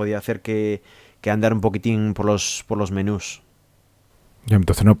poco más se podía hacer que andar un poquitín por los menús.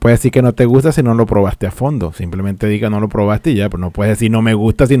 Entonces no puedes decir que no te gusta si no lo probaste a fondo. Simplemente diga no lo probaste y ya, pero no puedes decir no me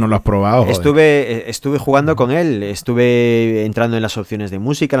gusta si no lo has probado. Estuve jugando con él, estuve entrando en las opciones de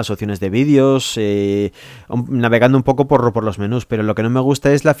música, en las opciones de vídeos, navegando un poco por los menús, pero lo que no me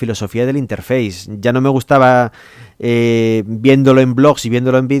gusta es la filosofía del interface. Ya no me gustaba viéndolo en blogs y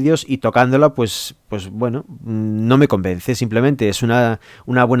viéndolo en vídeos, y tocándola, pues bueno, no me convence. Simplemente es una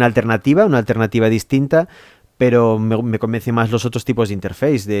buena alternativa, una alternativa distinta, pero me convence más los otros tipos de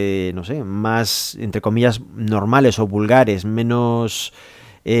interface, de, no sé, más, entre comillas, normales o vulgares, menos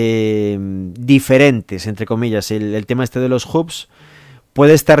diferentes, entre comillas. El tema este de los hubs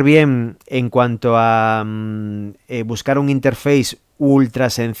puede estar bien en cuanto a buscar un interface ultra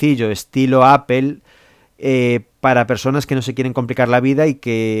sencillo, estilo Apple, para personas que no se quieren complicar la vida y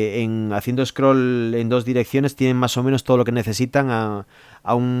que haciendo scroll en dos direcciones tienen más o menos todo lo que necesitan a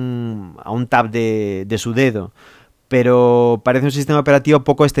un tab de su dedo. Pero parece un sistema operativo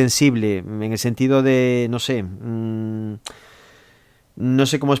poco extensible, en el sentido de, no sé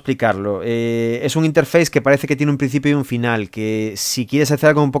cómo explicarlo. Es un interface que parece que tiene un principio y un final, que si quieres hacer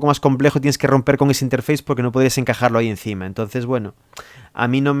algo un poco más complejo tienes que romper con ese interface porque no podrías encajarlo ahí encima. Entonces, bueno, a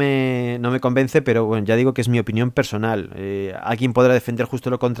mí no me convence, pero bueno, ya digo que es mi opinión personal. Alguien podrá defender justo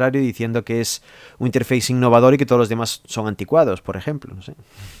lo contrario diciendo que es un interface innovador y que todos los demás son anticuados, por ejemplo, no sé.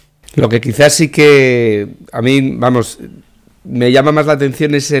 Lo que quizás sí que a mí, vamos, me llama más la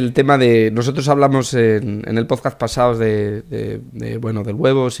atención es el tema de... Nosotros hablamos en el podcast pasado de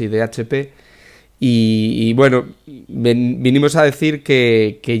huevos y de HP y bueno, vinimos a decir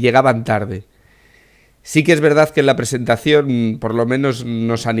que llegaban tarde. Sí que es verdad que en la presentación por lo menos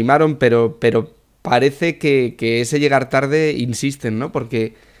nos animaron, pero parece que ese llegar tarde insisten, ¿no?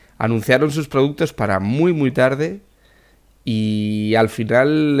 Porque anunciaron sus productos para muy muy tarde y al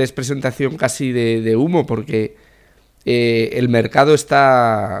final es presentación casi de humo, porque el mercado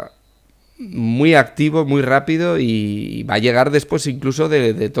está muy activo, muy rápido y va a llegar después incluso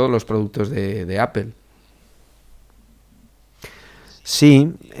de todos los productos de Apple.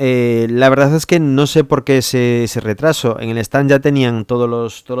 Sí, la verdad es que no sé por qué ese retraso. En el stand ya tenían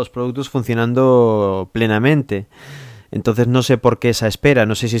todos los productos funcionando plenamente. Entonces no sé por qué esa espera.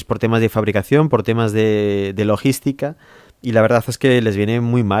 No sé si es por temas de fabricación, por temas de logística. Y la verdad es que les viene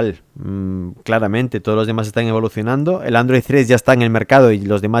muy mal, claramente. Todos los demás están evolucionando. El Android 3 ya está en el mercado y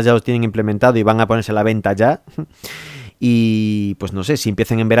los demás ya los tienen implementado y van a ponerse a la venta ya. y pues no sé, si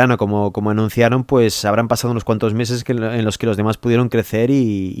empiezan en verano como anunciaron, pues habrán pasado unos cuantos meses en los que los demás pudieron crecer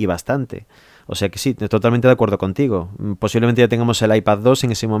y bastante. O sea que sí, totalmente de acuerdo contigo. Posiblemente ya tengamos el iPad 2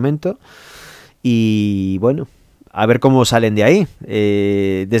 en ese momento y bueno, a ver cómo salen de ahí.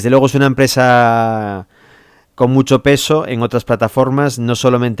 Desde luego es una empresa con mucho peso en otras plataformas, no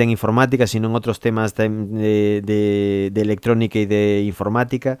solamente en informática, sino en otros temas de electrónica y de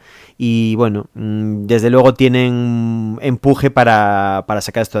informática. Y bueno, desde luego tienen empuje para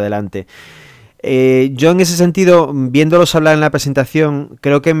sacar esto adelante. Yo en ese sentido, viéndolos hablar en la presentación,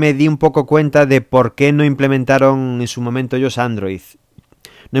 creo que me di un poco cuenta de por qué no implementaron en su momento ellos Android.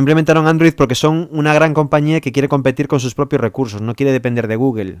 No implementaron Android porque son una gran compañía que quiere competir con sus propios recursos, no quiere depender de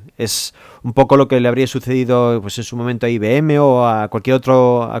Google. Es un poco lo que le habría sucedido pues en su momento a IBM o a cualquier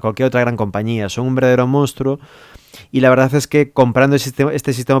otra gran compañía. Son un verdadero monstruo y la verdad es que comprando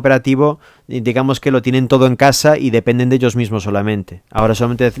este sistema operativo, digamos que lo tienen todo en casa y dependen de ellos mismos solamente. Ahora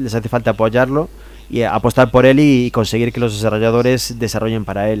solamente les hace falta apoyarlo y apostar por él y conseguir que los desarrolladores desarrollen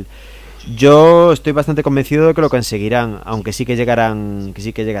para él. Yo estoy bastante convencido de que lo conseguirán, aunque sí que llegarán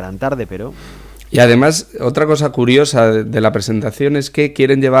tarde, pero... Y además, otra cosa curiosa de la presentación es que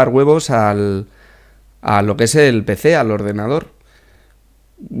quieren llevar huevos a lo que es el PC, al ordenador.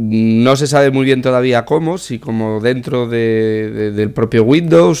 No se sabe muy bien todavía cómo, si como dentro del propio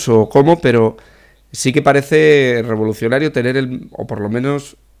Windows o cómo, pero sí que parece revolucionario tener o por lo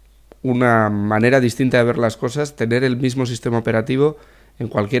menos una manera distinta de ver las cosas, tener el mismo sistema operativo en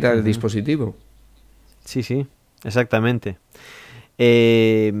cualquier dispositivo. Sí, sí, exactamente.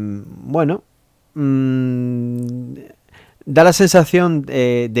 Bueno, da la sensación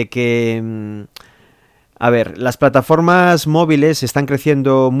de que, a ver, las plataformas móviles están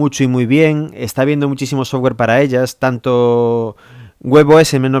creciendo mucho y muy bien, está habiendo muchísimo software para ellas, tanto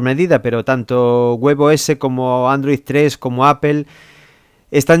WebOS en menor medida, pero tanto WebOS como Android 3 como Apple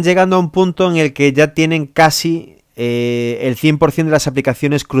están llegando a un punto en el que ya tienen casi el 100% de las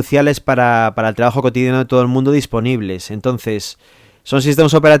aplicaciones cruciales para el trabajo cotidiano de todo el mundo disponibles. Entonces, son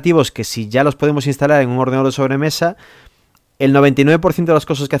sistemas operativos que si ya los podemos instalar en un ordenador de sobremesa, el 99% de las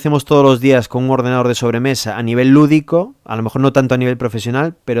cosas que hacemos todos los días con un ordenador de sobremesa a nivel lúdico, a lo mejor no tanto a nivel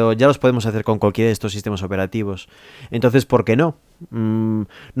profesional, pero ya los podemos hacer con cualquiera de estos sistemas operativos. Entonces, ¿por qué no? No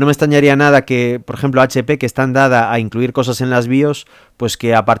me extrañaría nada que, por ejemplo, HP, que está dada a incluir cosas en las BIOS, pues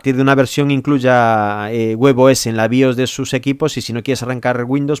que a partir de una versión incluya WebOS en la BIOS de sus equipos, y si no quieres arrancar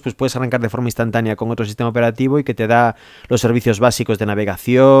Windows, pues puedes arrancar de forma instantánea con otro sistema operativo y que te da los servicios básicos de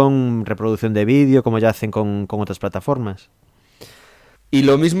navegación, reproducción de vídeo, como ya hacen con otras plataformas. Y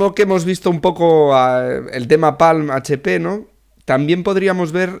lo mismo que hemos visto un poco el tema Palm HP, ¿no? También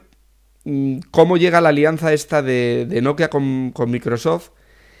podríamos ver cómo llega la alianza esta de Nokia con Microsoft.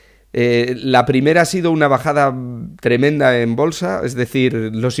 La primera ha sido una bajada tremenda en bolsa, es decir,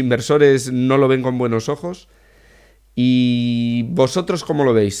 los inversores no lo ven con buenos ojos. ¿Y vosotros cómo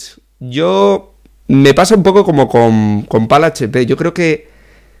lo veis? Yo me pasa un poco como con Palm HP. Yo creo que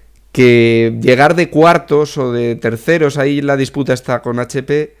llegar de cuartos o de terceros, ahí la disputa está con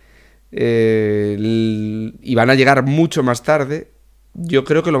HP, y van a llegar mucho más tarde. Yo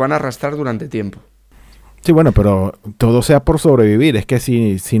creo que lo van a arrastrar durante tiempo. Sí, bueno, pero todo sea por sobrevivir. Es que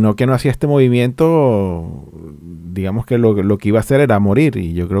si Nokia no hacía este movimiento, digamos que lo que iba a hacer era morir.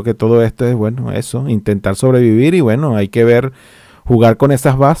 Y yo creo que todo esto es, bueno, eso, intentar sobrevivir. Y bueno, hay que jugar con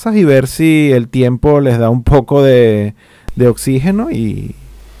esas bazas y ver si el tiempo les da un poco de oxígeno y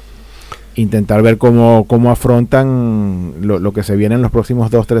intentar ver cómo afrontan lo que se viene en los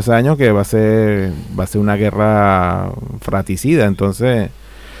próximos 2-3 años, que va a ser una guerra fratricida. Entonces,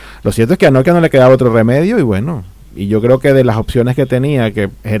 lo cierto es que a Nokia no le quedaba otro remedio y bueno, y yo creo que de las opciones que tenía, que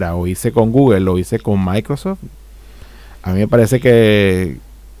era o irse con Google o irse con Microsoft, a mí me parece que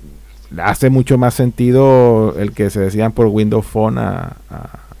hace mucho más sentido el que se decían por Windows Phone a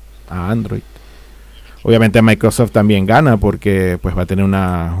Android. Obviamente Microsoft también gana porque pues va a tener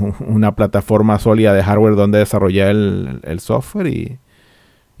una plataforma sólida de hardware donde desarrollar el software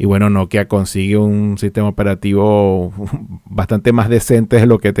y bueno, Nokia consigue un sistema operativo bastante más decente de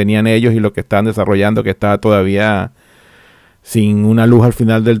lo que tenían ellos y lo que estaban desarrollando, que estaba todavía sin una luz al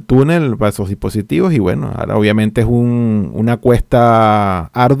final del túnel para esos dispositivos. Y bueno, ahora obviamente es una cuesta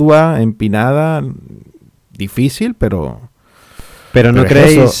ardua, empinada, difícil, pero no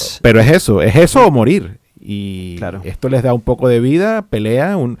creéis... Pero es eso o morir. Y claro, esto les da un poco de vida,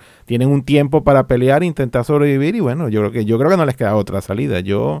 pelea, tienen un tiempo para pelear, intentar sobrevivir y bueno, yo creo que no les queda otra salida.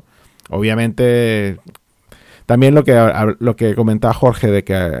 Yo, obviamente, también lo que comentaba Jorge de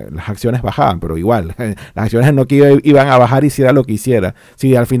que las acciones bajaban, pero igual, las acciones de Nokia iban a bajar hiciera lo que hiciera.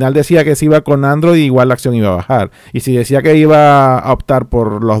 Si al final decía que se iba con Android, igual la acción iba a bajar. Y si decía que iba a optar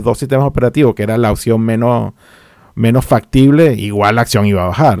por los dos sistemas operativos, que era la opción menos factible, igual la acción iba a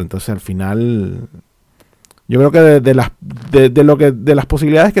bajar. Entonces al final, yo creo que de las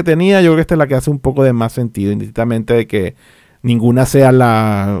posibilidades que tenía, yo creo que esta es la que hace un poco de más sentido, indistintamente de que ninguna sea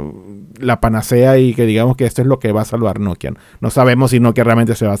la panacea y que digamos que esto es lo que va a salvar Nokia. No sabemos si Nokia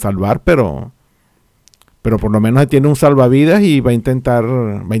realmente se va a salvar, pero por lo menos tiene un salvavidas y va a intentar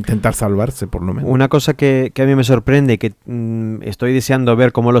salvarse, por lo menos. Una cosa que a mí me sorprende y que estoy deseando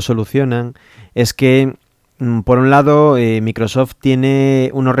ver cómo lo solucionan es que, por un lado, Microsoft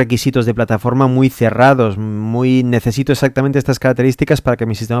tiene unos requisitos de plataforma muy cerrados, necesito exactamente estas características para que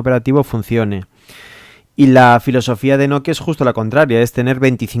mi sistema operativo funcione. Y la filosofía de Nokia es justo la contraria, es tener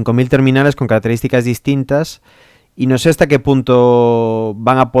 25.000 terminales con características distintas, y no sé hasta qué punto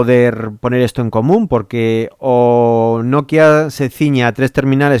van a poder poner esto en común, porque o Nokia se ciña a 3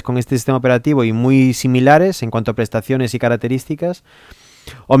 terminales con este sistema operativo y muy similares en cuanto a prestaciones y características,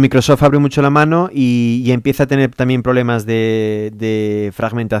 o Microsoft abre mucho la mano y empieza a tener también problemas de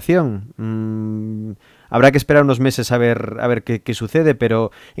fragmentación. Habrá que esperar unos meses a ver qué sucede,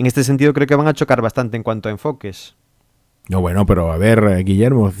 pero en este sentido creo que van a chocar bastante en cuanto a enfoques. No, bueno, pero a ver,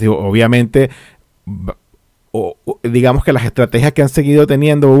 Guillermo, obviamente, digamos que las estrategias que han seguido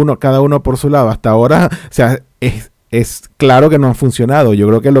teniendo cada uno por su lado hasta ahora, o sea, es claro que no han funcionado. Yo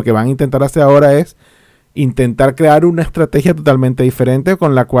creo que lo que van a intentar hacer ahora es intentar crear una estrategia totalmente diferente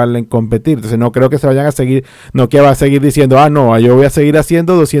con la cual competir. Entonces no creo que se vayan a seguir, Nokia va a seguir diciendo, no, yo voy a seguir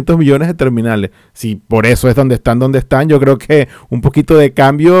haciendo 200 millones de terminales. Si por eso es donde están, yo creo que un poquito de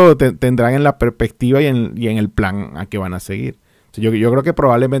cambio tendrán en la perspectiva y en el plan a que van a seguir. Entonces, yo creo que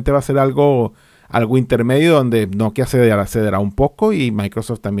probablemente va a ser algo intermedio donde Nokia cederá un poco y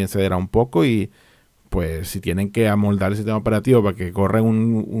Microsoft también cederá un poco, y pues si tienen que amoldar el sistema operativo para que corran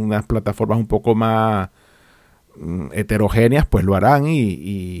unas plataformas un poco más heterogéneas, pues lo harán,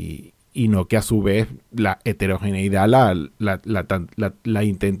 y Nokia a su vez la heterogeneidad la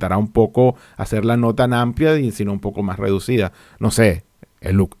intentará un poco hacerla no tan amplia, sino un poco más reducida. No sé,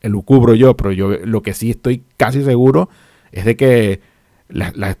 el cubro yo, pero yo lo que sí estoy casi seguro es de que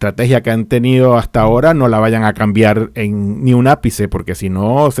la estrategia que han tenido hasta ahora no la vayan a cambiar en ni un ápice, porque si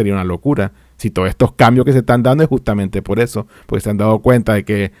no sería una locura. Si todos estos cambios que se están dando es justamente por eso, porque se han dado cuenta de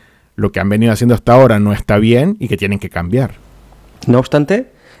que lo que han venido haciendo hasta ahora no está bien y que tienen que cambiar. No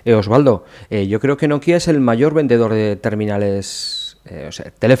obstante, Osvaldo, yo creo que Nokia es el mayor vendedor de terminales,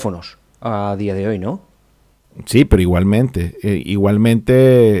 teléfonos a día de hoy, ¿no? Sí, pero igualmente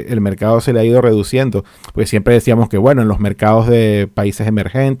el mercado se le ha ido reduciendo, pues siempre decíamos que bueno, en los mercados de países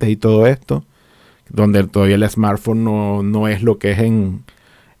emergentes y todo esto, donde todavía el smartphone no es lo que es en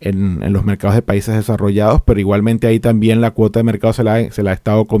los mercados de países desarrollados, pero igualmente ahí también la cuota de mercado se la ha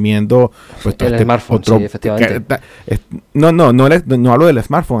estado comiendo, pues, todo el smartphone, sí, efectivamente. No hablo del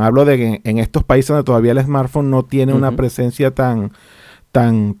smartphone, hablo de que en estos países donde todavía el smartphone no tiene una presencia tan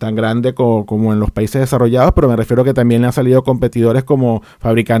grande como en los países desarrollados, pero me refiero a que también le han salido competidores como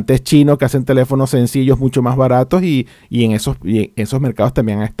fabricantes chinos que hacen teléfonos sencillos mucho más baratos, y en esos mercados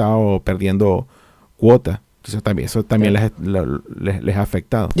también han estado perdiendo cuota. Entonces eso también les ha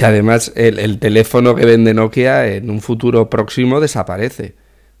afectado. Y además el teléfono que vende Nokia en un futuro próximo desaparece.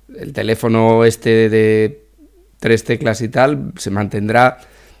 El teléfono de 3 teclas y tal se mantendrá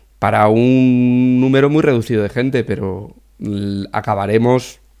para un número muy reducido de gente, pero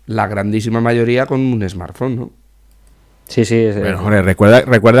acabaremos la grandísima mayoría con un smartphone, ¿no? Sí. Bueno, Jorge,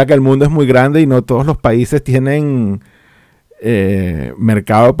 recuerda que el mundo es muy grande y no todos los países tienen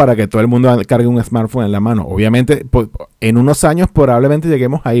mercado para que todo el mundo cargue un smartphone en la mano. Obviamente, en unos años probablemente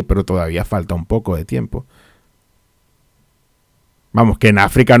lleguemos ahí, pero todavía falta un poco de tiempo. Vamos, que en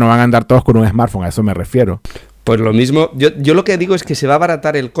África no van a andar todos con un smartphone, a eso me refiero. Pues lo mismo, yo lo que digo es que se va a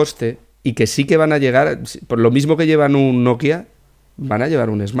abaratar el coste y que sí que van a llegar, por lo mismo que llevan un Nokia, van a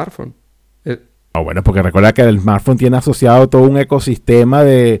llevar un smartphone. Bueno, porque recuerda que el smartphone tiene asociado todo un ecosistema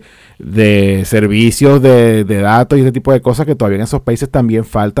de servicios, de datos y ese tipo de cosas que todavía en esos países también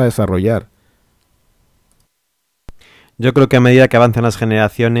falta desarrollar. Yo creo que a medida que avanzan las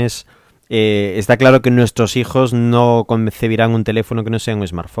generaciones, está claro que nuestros hijos no concebirán un teléfono que no sea un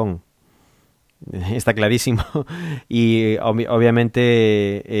smartphone. Está clarísimo. Y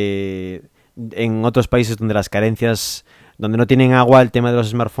obviamente en otros países donde las carencias, donde no tienen agua, el tema de los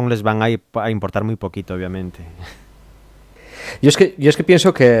smartphones les van a importar muy poquito, obviamente. Yo es que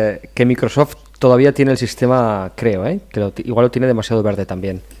pienso que Microsoft todavía tiene el sistema, creo, que igual lo tiene demasiado verde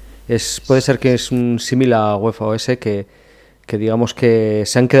también. puede ser que es un símil a UEFA OS que digamos que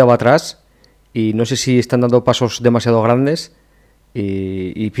se han quedado atrás y no sé si están dando pasos demasiado grandes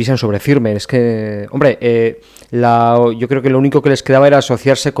y pisan sobre firme. Es que, hombre, yo creo que lo único que les quedaba era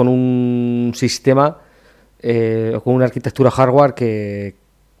asociarse con un sistema o con una arquitectura hardware que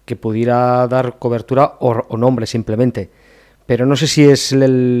pudiera dar cobertura o nombre simplemente. Pero no sé si es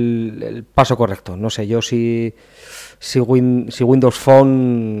el paso correcto. No sé, yo si Windows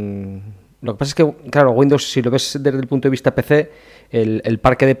Phone... Lo que pasa es que, claro, Windows, si lo ves desde el punto de vista PC, el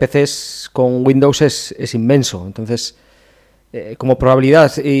parque de PCs con Windows es inmenso. Entonces, como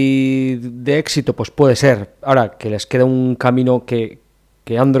probabilidad de éxito, pues puede ser. Ahora, que les queda un camino que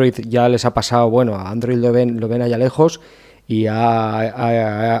Android ya les ha pasado, bueno, a Android lo ven allá lejos y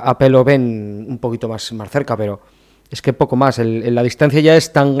a Apple lo ven un poquito más cerca, pero es que poco más. La distancia ya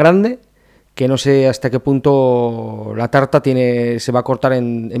es tan grande que no sé hasta qué punto la tarta se va a cortar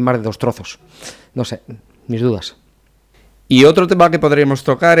en más de 2 trozos. No sé, mis dudas. Y otro tema que podríamos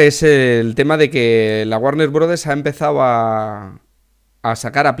tocar es el tema de que la Warner Bros. Ha empezado a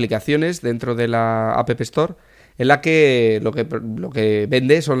sacar aplicaciones dentro de la App Store en la que lo que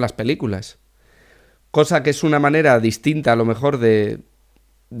vende son las películas. Cosa que es una manera distinta a lo mejor de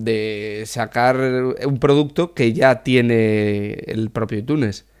sacar un producto que ya tiene el propio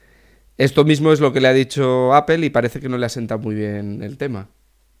iTunes. Esto mismo es lo que le ha dicho Apple y parece que no le ha sentado muy bien el tema.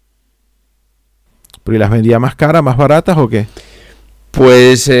 ¿Pero y las vendía más caras, más baratas o qué?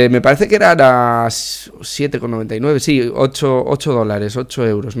 Pues me parece que eran a 7,99, sí, 8 dólares, 8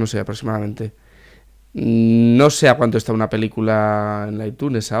 euros, no sé, aproximadamente. No sé a cuánto está una película en la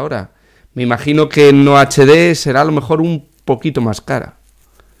iTunes ahora. Me imagino que en no HD será a lo mejor un poquito más cara.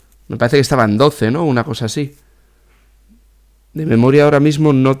 Me parece que estaba en 12, ¿no? Una cosa así. De memoria ahora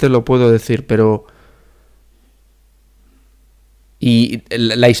mismo no te lo puedo decir, pero... Y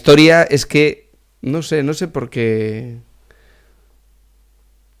la historia es que... No sé por qué...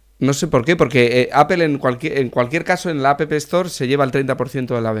 No sé por qué, porque Apple en cualquier caso en la App Store se lleva el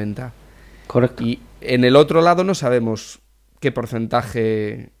 30% de la venta. Correcto. Y en el otro lado no sabemos qué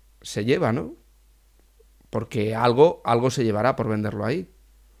porcentaje se lleva, ¿no? Porque algo se llevará por venderlo ahí.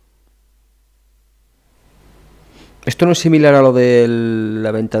 Esto no es similar a lo de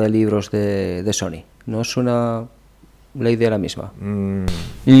la venta de libros de Sony. ¿No es la idea la misma?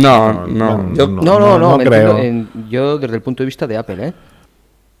 No, creo. Yo desde el punto de vista de Apple, ¿eh?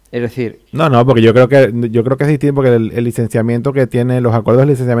 Es decir... No, porque yo creo que es distinto porque el licenciamiento que tiene, los acuerdos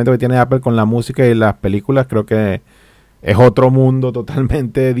de licenciamiento que tiene Apple con la música y las películas, creo que es otro mundo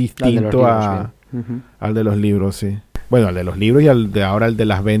totalmente distinto al de los libros, sí. Bueno, al de los libros y ahora el de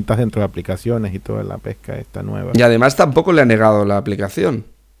las ventas dentro de aplicaciones y toda la pesca esta nueva. Y además tampoco le ha negado la aplicación.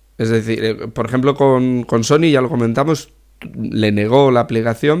 Es decir, por ejemplo, con Sony, ya lo comentamos, le negó la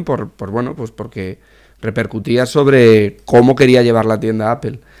aplicación pues porque repercutía sobre cómo quería llevar la tienda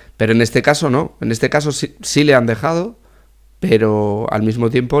Apple. Pero en este caso no. En este caso sí le han dejado, pero al mismo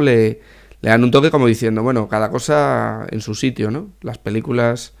tiempo le dan un toque como diciendo, bueno, cada cosa en su sitio, ¿no? Las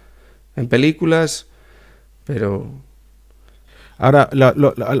películas en películas, pero... Ahora,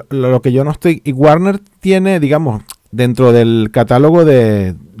 lo que yo no estoy... Y Warner tiene, digamos, dentro del catálogo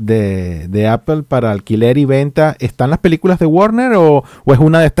de Apple para alquiler y venta, ¿están las películas de Warner o es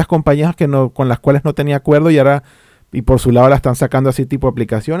una de estas compañías con las cuales no tenía acuerdo y por su lado la están sacando así tipo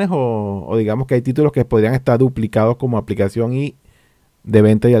aplicaciones o digamos que hay títulos que podrían estar duplicados como aplicación y de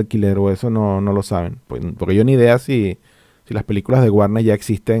venta y alquiler o eso no lo saben? Porque yo ni idea si las películas de Warner ya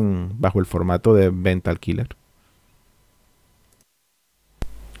existen bajo el formato de venta-alquiler.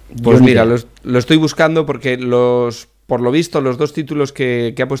 Pues mira, lo estoy buscando porque por lo visto los 2 títulos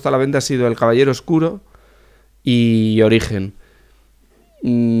que ha puesto a la venta han sido El Caballero Oscuro y Origen.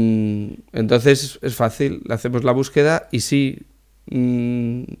 Entonces es fácil, le hacemos la búsqueda y sí,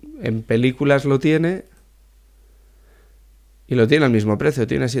 en películas lo tiene y lo tiene al mismo precio,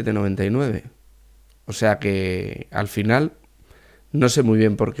 tiene 7,99. O sea que al final no sé muy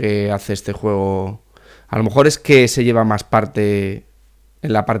bien por qué hace este juego. A lo mejor es que se lleva más parte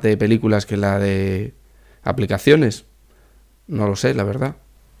en la parte de películas que la de aplicaciones. No lo sé, la verdad.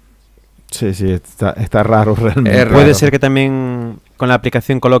 Sí, está raro realmente. Puede ser que también con la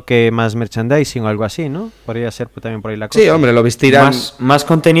aplicación coloque más merchandising o algo así, ¿no? Podría ser también por ahí la cosa. Sí, hombre, lo vestirán... Más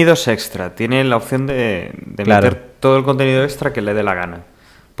contenidos extra. Tiene la opción de meter todo el contenido extra que le dé la gana.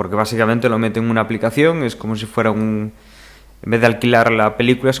 Porque básicamente lo mete en una aplicación, es como si fuera en vez de alquilar la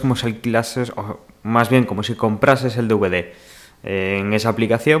película, es como si alquilases, o más bien como si comprases el DVD. En esa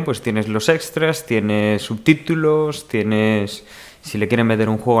aplicación pues tienes los extras, tienes subtítulos, si le quieren meter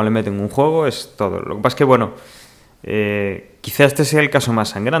un juego le meten un juego, es todo. Lo que pasa es que bueno, Quizá este sea el caso más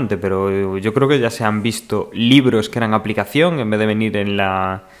sangrante, pero yo creo que ya se han visto libros que eran aplicación en vez de venir en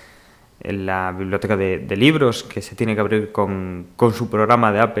la biblioteca de libros, que se tiene que abrir con su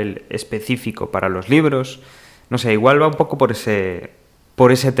programa de Apple específico para los libros. No sé, igual va un poco por ese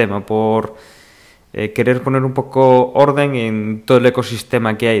tema, por querer poner un poco orden en todo el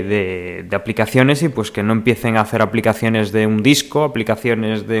ecosistema que hay de aplicaciones y pues que no empiecen a hacer aplicaciones de un disco,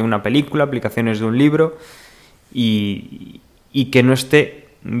 aplicaciones de una película, aplicaciones de un libro y que no esté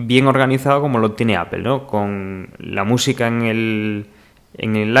bien organizado como lo tiene Apple, ¿no? Con la música en el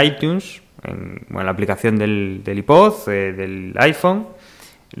iTunes, en la aplicación del iPod, del iPhone,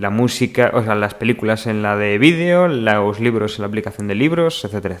 la música, o sea, las películas en la de vídeo, los libros en la aplicación de libros,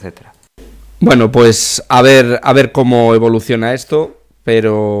 etcétera, etcétera. Bueno, pues a ver cómo evoluciona esto,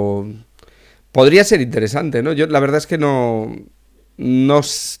 pero podría ser interesante, ¿no? Yo la verdad es que no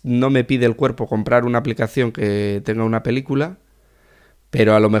me pide el cuerpo comprar una aplicación que tenga una película,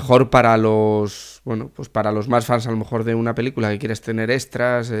 pero a lo mejor para los más fans a lo mejor de una película que quieres tener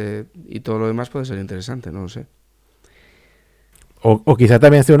extras y todo lo demás puede ser interesante, no lo sé. O quizá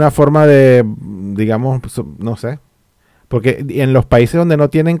también sea una forma de, digamos, no sé. Porque en los países donde no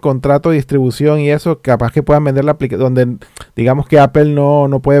tienen contrato de distribución y eso, capaz que puedan vender la aplicación, donde digamos que Apple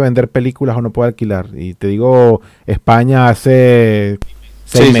no puede vender películas o no puede alquilar. Y te digo, España hace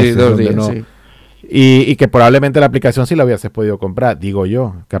 6 meses. 2 días, sí. Y que probablemente la aplicación sí la hubieses podido comprar, digo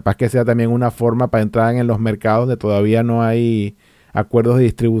yo. Capaz que sea también una forma para entrar en los mercados donde todavía no hay acuerdos de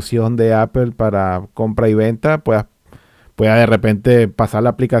distribución de Apple para compra y venta, pueda de repente pasar la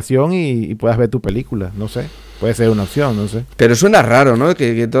aplicación y puedas ver tu película, no sé. Puede ser una opción, no sé. Pero suena raro, ¿no?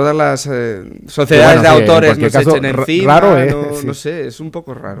 Que todas las sociedades de autores nos echen encima. Raro es, no sé, es un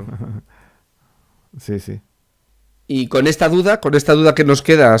poco raro. Sí, sí. Y con esta duda que nos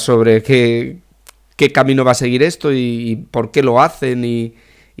queda sobre qué camino va a seguir esto y por qué lo hacen y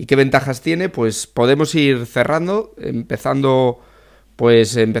qué ventajas tiene, pues podemos ir cerrando, empezamos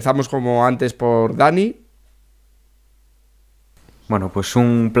como antes por Dani. Bueno, pues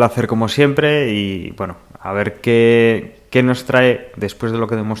un placer como siempre y bueno, a ver qué nos trae después de lo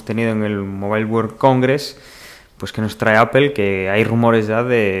que hemos tenido en el Mobile World Congress, pues qué nos trae Apple, que hay rumores ya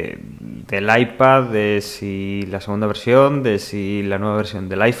del iPad, de si la segunda versión, de si la nueva versión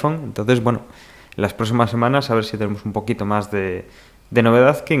del iPhone. Entonces, bueno, en las próximas semanas a ver si tenemos un poquito más de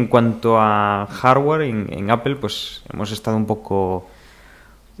novedad, que en cuanto a hardware en Apple, pues hemos estado un poco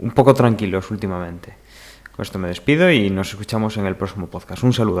tranquilos últimamente. Con esto me despido y nos escuchamos en el próximo podcast.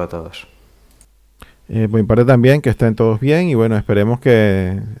 Un saludo a todos. Por mi parte también, que estén todos bien y bueno, esperemos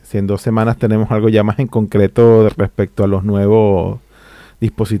que si en 2 semanas tenemos algo ya más en concreto respecto a los nuevos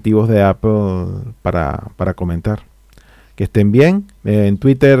dispositivos de Apple para comentar. Que estén bien. En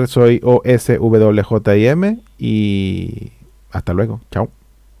Twitter soy OSWJIM y hasta luego. Chao.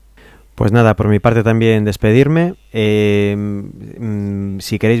 Pues nada, por mi parte también despedirme.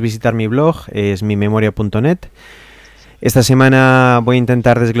 Si queréis visitar mi blog, es mimemoria.net. Esta semana voy a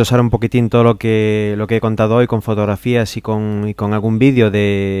intentar desglosar un poquitín todo lo que he contado hoy con fotografías y con algún vídeo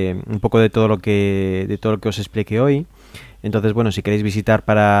de un poco de todo lo que os expliqué hoy. Entonces, bueno, si queréis visitar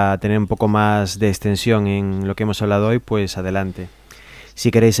para tener un poco más de extensión en lo que hemos hablado hoy, pues adelante. Si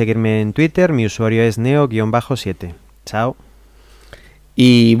queréis seguirme en Twitter, mi usuario es neo-7. Chao.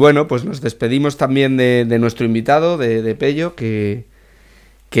 Y bueno, pues nos despedimos también de nuestro invitado, de Peio, que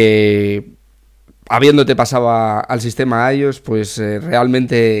habiéndote pasado al sistema iOS, pues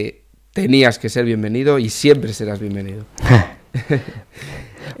realmente tenías que ser bienvenido y siempre serás bienvenido.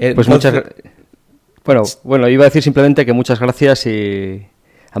 Pues muchas gracias. Bueno, iba a decir simplemente que muchas gracias y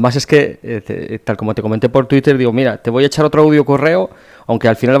además es que, tal como te comenté por Twitter, digo, mira, te voy a echar otro audio correo, aunque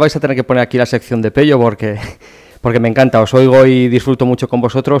al final vais a tener que poner aquí la sección de Peio porque me encanta, os oigo y disfruto mucho con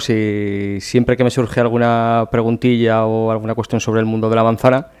vosotros y siempre que me surge alguna preguntilla o alguna cuestión sobre el mundo de la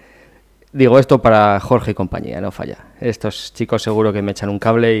manzana, digo esto para Jorge y compañía, no falla. Estos chicos seguro que me echan un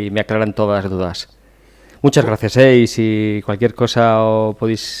cable y me aclaran todas las dudas. Muchas gracias, y si cualquier cosa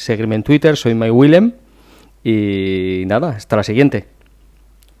podéis seguirme en Twitter, soy MyWillem y nada, hasta la siguiente.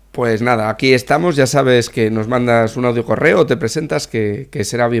 Pues nada, aquí estamos, ya sabes que nos mandas un audio correo o te presentas que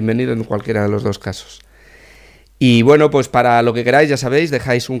será bienvenido en cualquiera de los 2 casos. Y bueno, pues para lo que queráis, ya sabéis,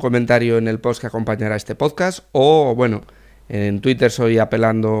 dejáis un comentario en el post que acompañará este podcast o bueno, en Twitter soy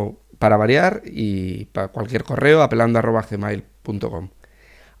Appleando para variar y para cualquier correo appleando@gmail.com.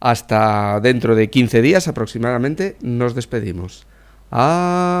 Hasta dentro de 15 días aproximadamente nos despedimos.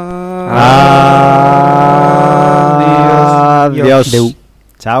 Adiós.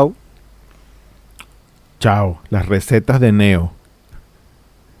 Chao. Chao. Las recetas de Neo.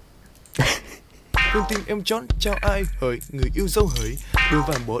 Con tim em chót trao ai hỡi người yêu dấu hỡi, đôi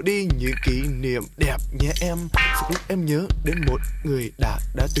vàng bỏ đi những kỷ niệm đẹp nhé em. Sẽ lúc em nhớ đến một người đã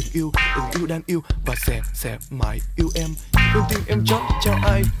từng yêu đang yêu và sẽ mãi yêu em. Con tim em chót trao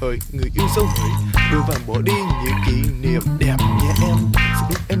ai hỡi người yêu dấu hỡi, đôi vàng bỏ đi những kỷ niệm đẹp nhé em. Sẽ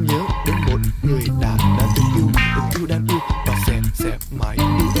lúc em nhớ đến một người đã từng yêu đang yêu và sẽ mãi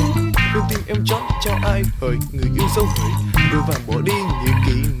yêu em. Con tim em chót trao ai hỡi người yêu dấu hỡi, đôi vàng bỏ đi những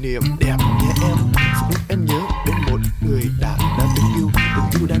kỷ niệm đẹp nhé em. Sẽ lúc em nhớ đến một người đã từng yêu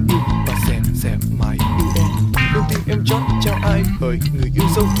đang yêu và sẽ mãi yêu em. Con tim em chót trao ai hỡi người yêu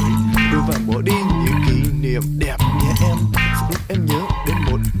dấu hỡi, đôi vàng bỏ đi những kỷ niệm đẹp nhé em. Sẽ lúc em nhớ đến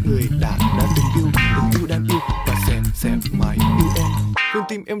một người đã từng yêu đang yêu và sẽ mãi yêu em. Con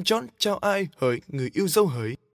tim em chót trao ai hỡi người yêu dấu hỡi.